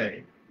easy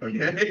way.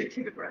 Okay?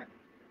 Take a breath.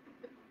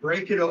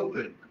 Break it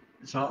open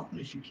as often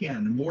as you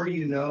can. The more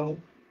you know,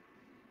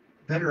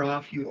 better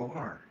off you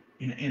are.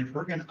 And if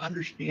we're going to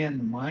understand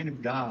the mind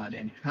of God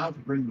and how to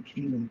bring the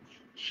kingdom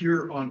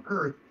here on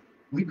earth,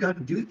 we've got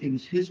to do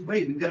things his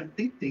way. We've got to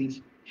think things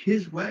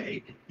his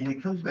way. And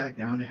it comes back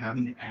down to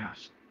having to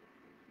ask.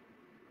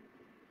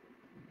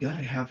 You've got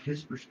to have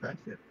his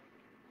perspective.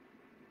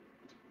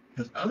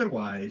 Because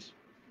otherwise,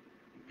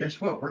 guess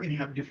what? We're going to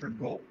have different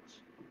goals.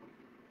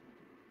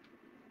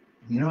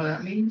 You know what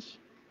that means?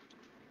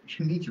 It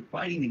means you're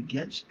fighting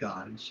against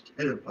God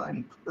instead of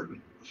fighting for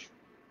him.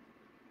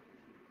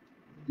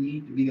 You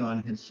need to be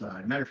on his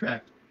side. Matter of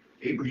fact,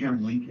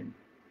 Abraham Lincoln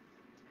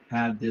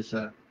had this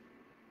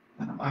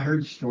I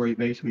heard the story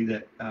basically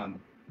that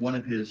one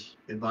of his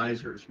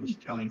advisors was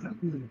telling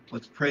him,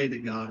 let's pray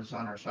that God is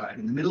on our side.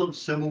 In the middle of a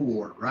civil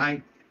war,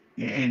 right?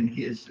 And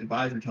his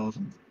advisor tells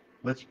him,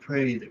 let's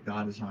pray that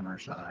God is on our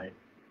side.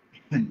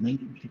 And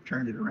Lincoln he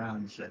turned it around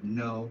and said,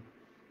 no,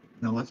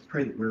 let's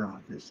pray that we're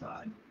on his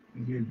side.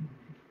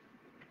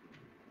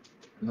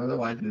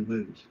 Otherwise we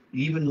lose.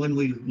 Even when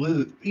we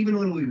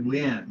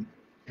win,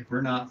 if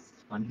we're not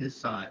on his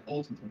side,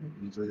 ultimately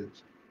we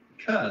lose.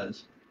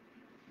 Because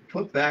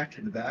flip back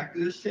to the back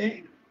of this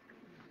thing,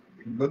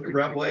 the book of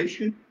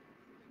Revelation,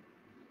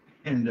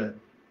 and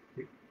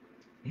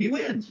he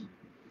wins.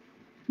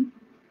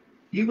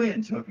 He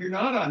wins. So if you're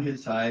not on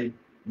his side,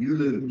 you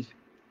lose.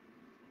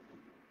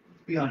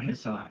 Be on his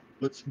side.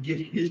 Let's get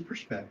his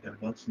perspective.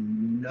 Let's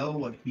know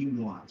what he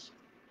wants,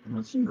 and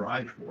let's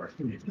strive for it.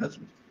 It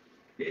doesn't.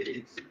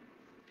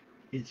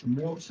 It's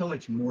more, so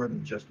much more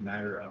than just a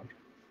matter of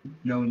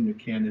knowing the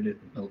candidate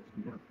and vote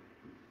for.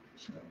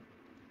 So,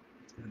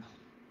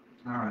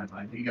 all right,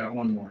 Mike, you got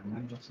one more.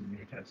 I'm just in New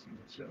Testament.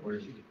 So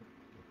where's it?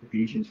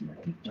 Ephesians 4.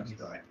 That's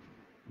right.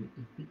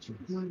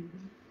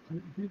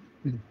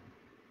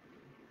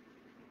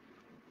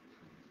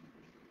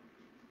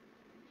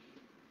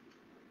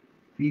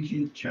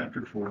 Ephesians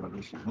chapter 4,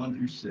 verses 1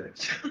 through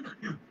 6.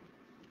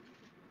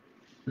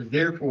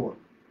 Therefore,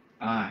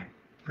 I,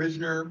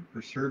 prisoner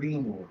for serving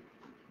the Lord,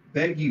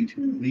 beg you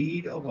to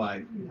lead a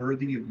life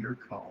worthy of your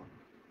calling.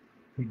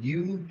 For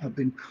you have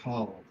been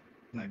called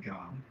by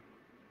God.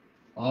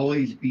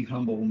 Always be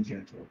humble and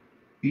gentle.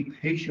 Be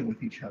patient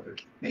with each other,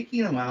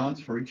 making allowance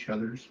for each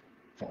other's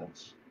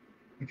faults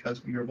because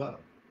of your love.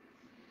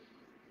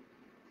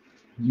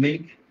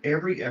 Make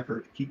every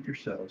effort to keep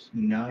yourselves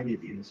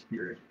united in the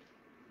Spirit,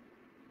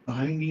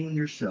 binding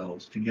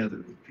yourselves together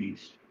with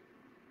peace.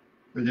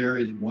 For there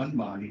is one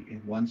body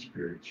and one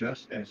Spirit,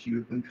 just as you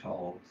have been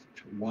called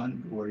to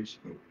one glorious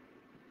hope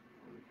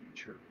for the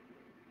future.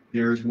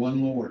 There is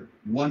one Lord,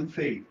 one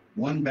faith,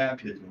 one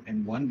baptism,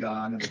 and one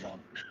God and Father,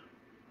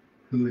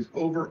 who is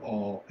over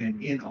all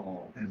and in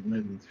all and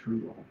living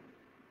through all.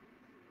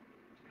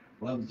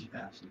 I love this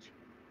passage.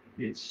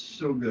 It's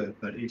so good,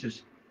 but it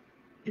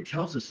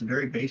tells us the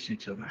very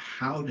basics of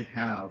how to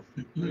have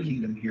the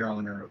kingdom here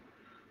on earth.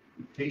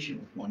 Be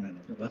patient with one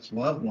another. Let's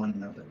love one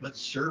another.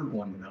 Let's serve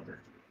one another.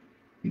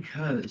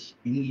 Because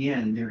in the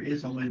end, there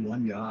is only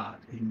one God,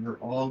 and we're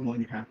all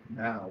going to have to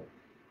bow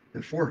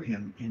before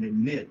him and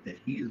admit that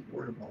he is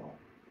Lord of all.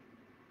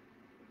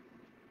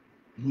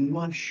 And we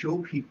want to show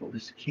people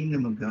this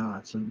kingdom of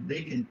God so that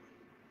they can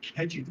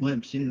catch a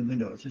glimpse into the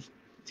window. It's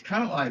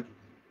kind of like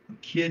a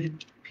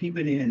kid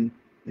peeping in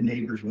the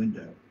neighbor's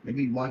window.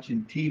 Maybe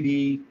watching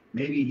TV,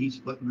 maybe he's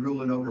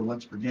drooling over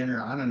what's for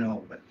dinner. I don't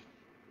know, but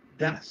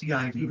that's the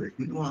idea.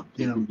 We want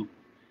them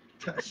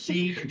to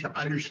see and to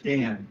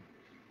understand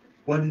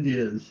what it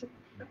is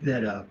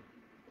that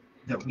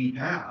we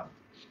have.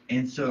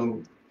 And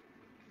so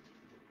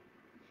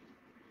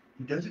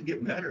it doesn't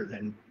get better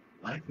than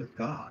life with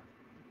God.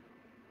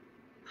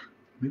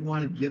 We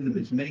want to give them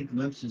as many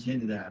glimpses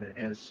into that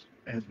as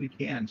we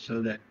can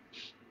so that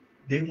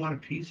they want a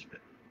piece of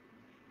it.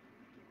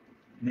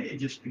 And it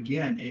just,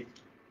 again, it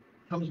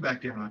comes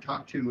back down. I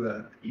talked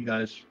to you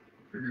guys,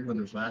 I forget whether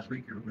it was last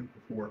week or the week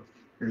before.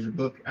 There's a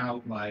book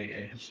out by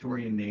a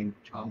historian named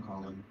Tom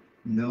Holland.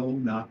 No,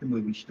 not the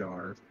movie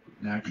star,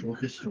 an actual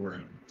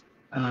historian.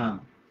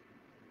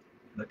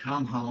 But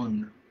Tom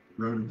Holland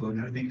wrote a book,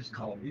 I think it's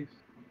called Youth.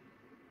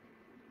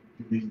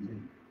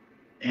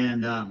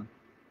 And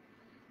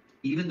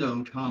even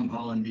though Tom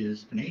Holland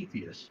is an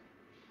atheist,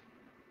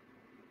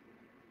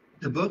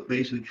 the book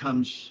basically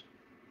comes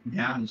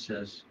down and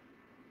says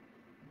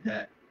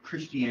that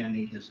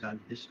Christianity has done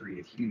history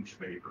a huge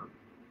favor.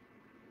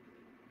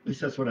 At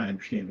least that's what I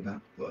understand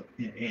about the book.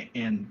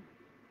 And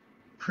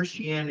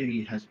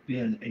Christianity has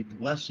been a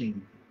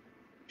blessing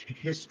to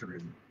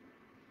history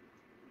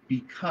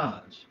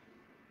because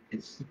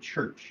it's the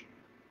church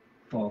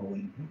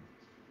following him.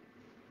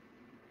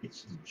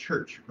 It's the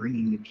church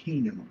bringing the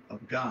kingdom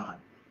of God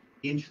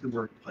into the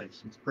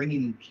workplace. It's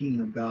bringing the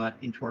kingdom of God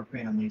into our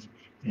families.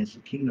 And it's the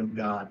kingdom of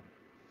God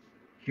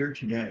here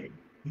today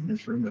in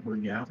this room that we're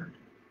gathered.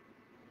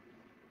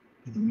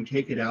 And then we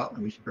take it out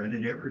and we spread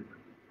it everywhere.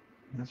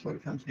 And that's what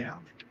it comes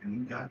down to. And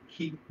we've got to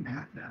keep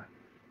at that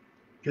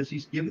because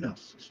he's given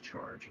us this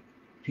charge.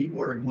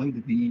 People are going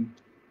to be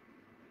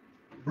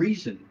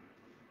reason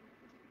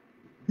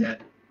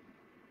that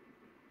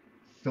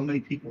so many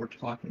people are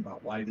talking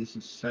about why this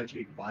is such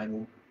a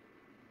vital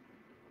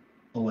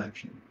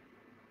election.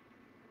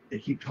 They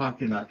keep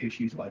talking about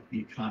issues like the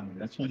economy.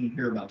 That's when you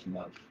hear about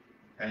love.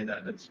 And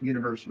that's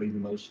universally the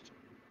most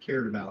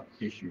cared about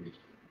issue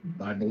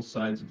by both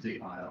sides of the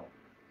aisle.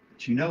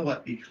 But you know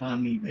what the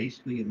economy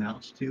basically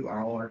amounts to?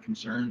 All our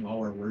concerns,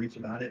 all our worries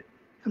about it,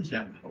 comes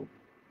down to hope.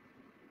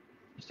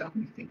 Stop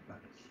me think about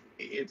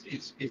it.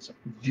 It's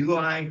do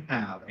I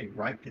have a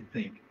right to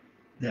think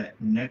that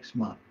next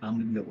month I'm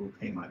going to be able to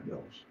pay my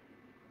bills,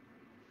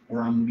 or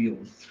I'm going to be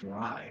able to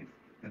thrive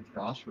and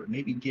prosper,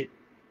 maybe get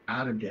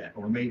out of debt,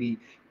 or maybe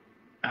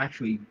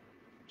actually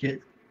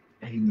get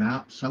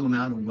some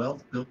amount of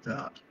wealth built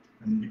up.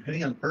 I mean,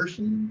 depending on the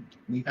person,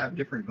 we have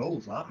different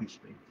goals,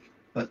 obviously,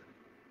 but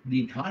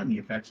the economy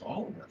affects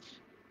all of us.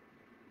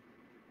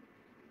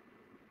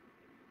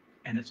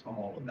 And it's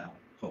all about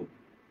hope.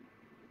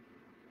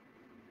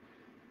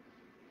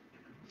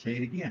 Say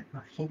it again.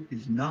 Our hope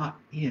is not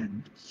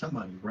in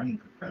somebody running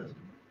for president.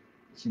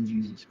 It's in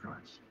Jesus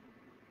Christ.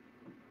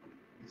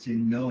 It's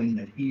in knowing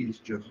that he is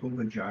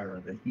Jehovah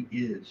Jireh, that he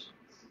is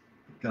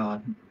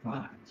God who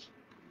provides.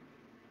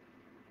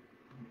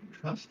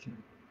 Trust him.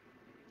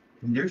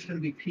 And there's going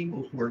to be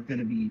people who are going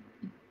to be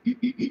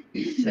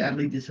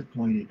sadly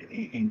disappointed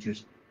and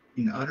just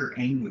in utter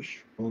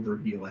anguish over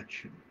the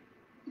election.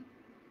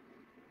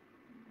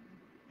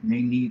 And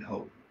they need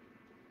hope.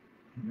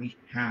 And we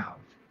have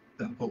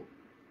the hope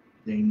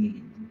they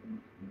need.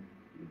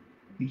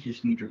 We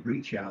just need to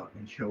reach out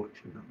and show it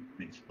to them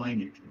and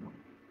explain it to them.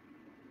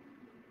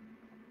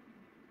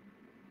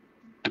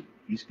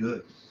 He's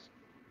good.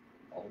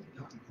 All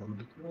the time.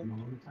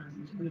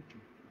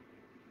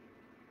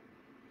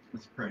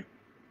 Let's pray.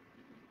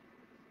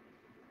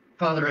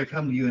 Father, I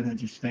come to you and I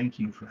just thank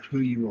you for who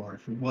you are,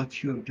 for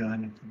what you have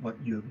done and for what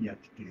you have yet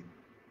to do.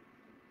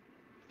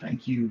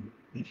 Thank you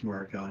that you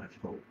are a God of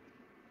hope.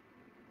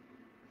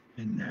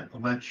 And that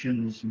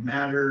elections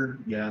matter,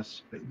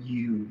 yes, but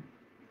you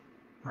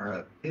are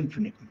of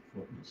infinite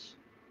importance.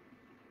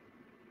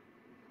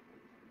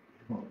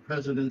 While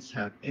presidents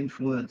have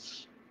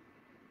influence,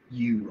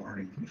 you are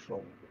in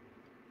control.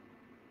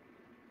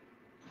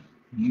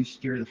 You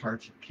steer the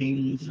hearts of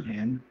kings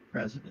and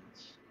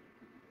presidents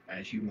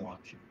as you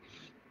want to.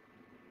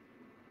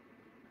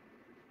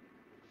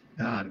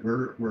 God,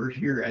 we're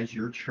here as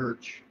your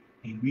church,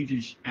 and we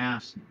just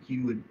ask that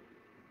you would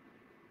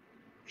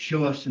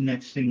show us the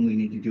next thing we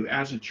need to do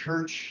as a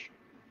church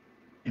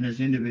and as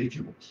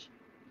individuals.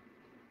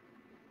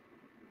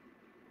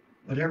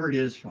 Whatever it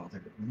is,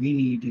 Father, we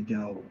need to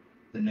know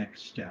the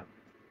next step.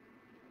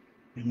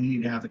 And we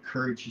need to have the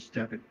courage to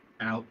step it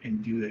out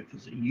and do it,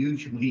 because it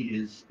usually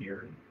is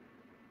scary.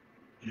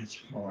 And it's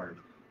hard.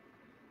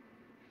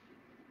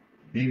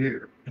 Maybe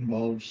it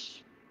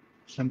involves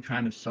some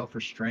kind of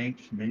self-restraint.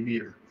 Maybe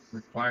it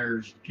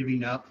requires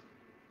giving up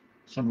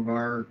some of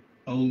our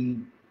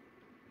own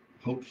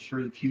hopes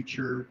for the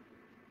future,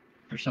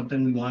 or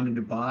something we wanted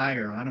to buy,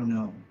 or I don't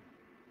know.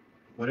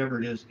 Whatever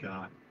it is,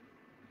 God.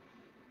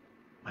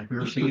 Like we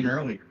were singing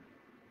earlier.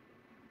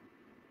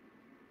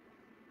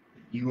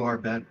 You are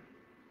better.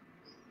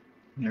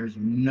 And there's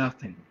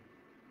nothing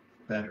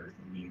better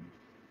than you.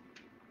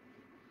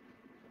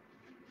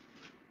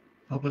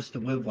 Help us to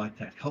live like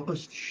that. Help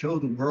us to show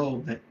the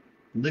world that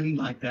living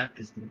like that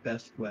is the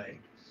best way.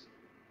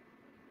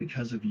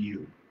 Because of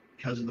you.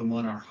 Because of the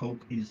one our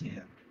hope is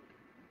in.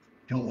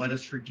 Don't let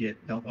us forget.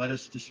 Don't let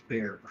us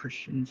despair.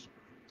 Christians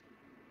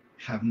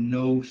have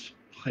no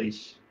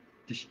place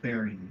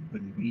despairing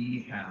when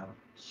we have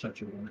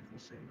such a wonderful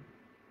Savior.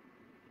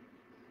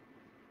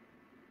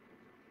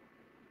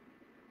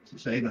 So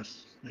save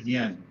us.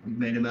 Again, we've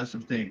made a mess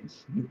of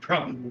things. We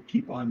probably will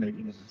keep on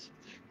making a mess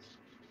of things.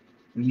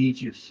 We need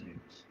you to save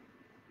us.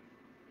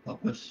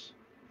 Help us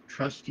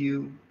trust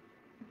you and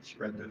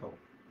spread the hope.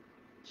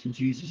 In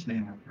Jesus'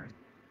 name I pray.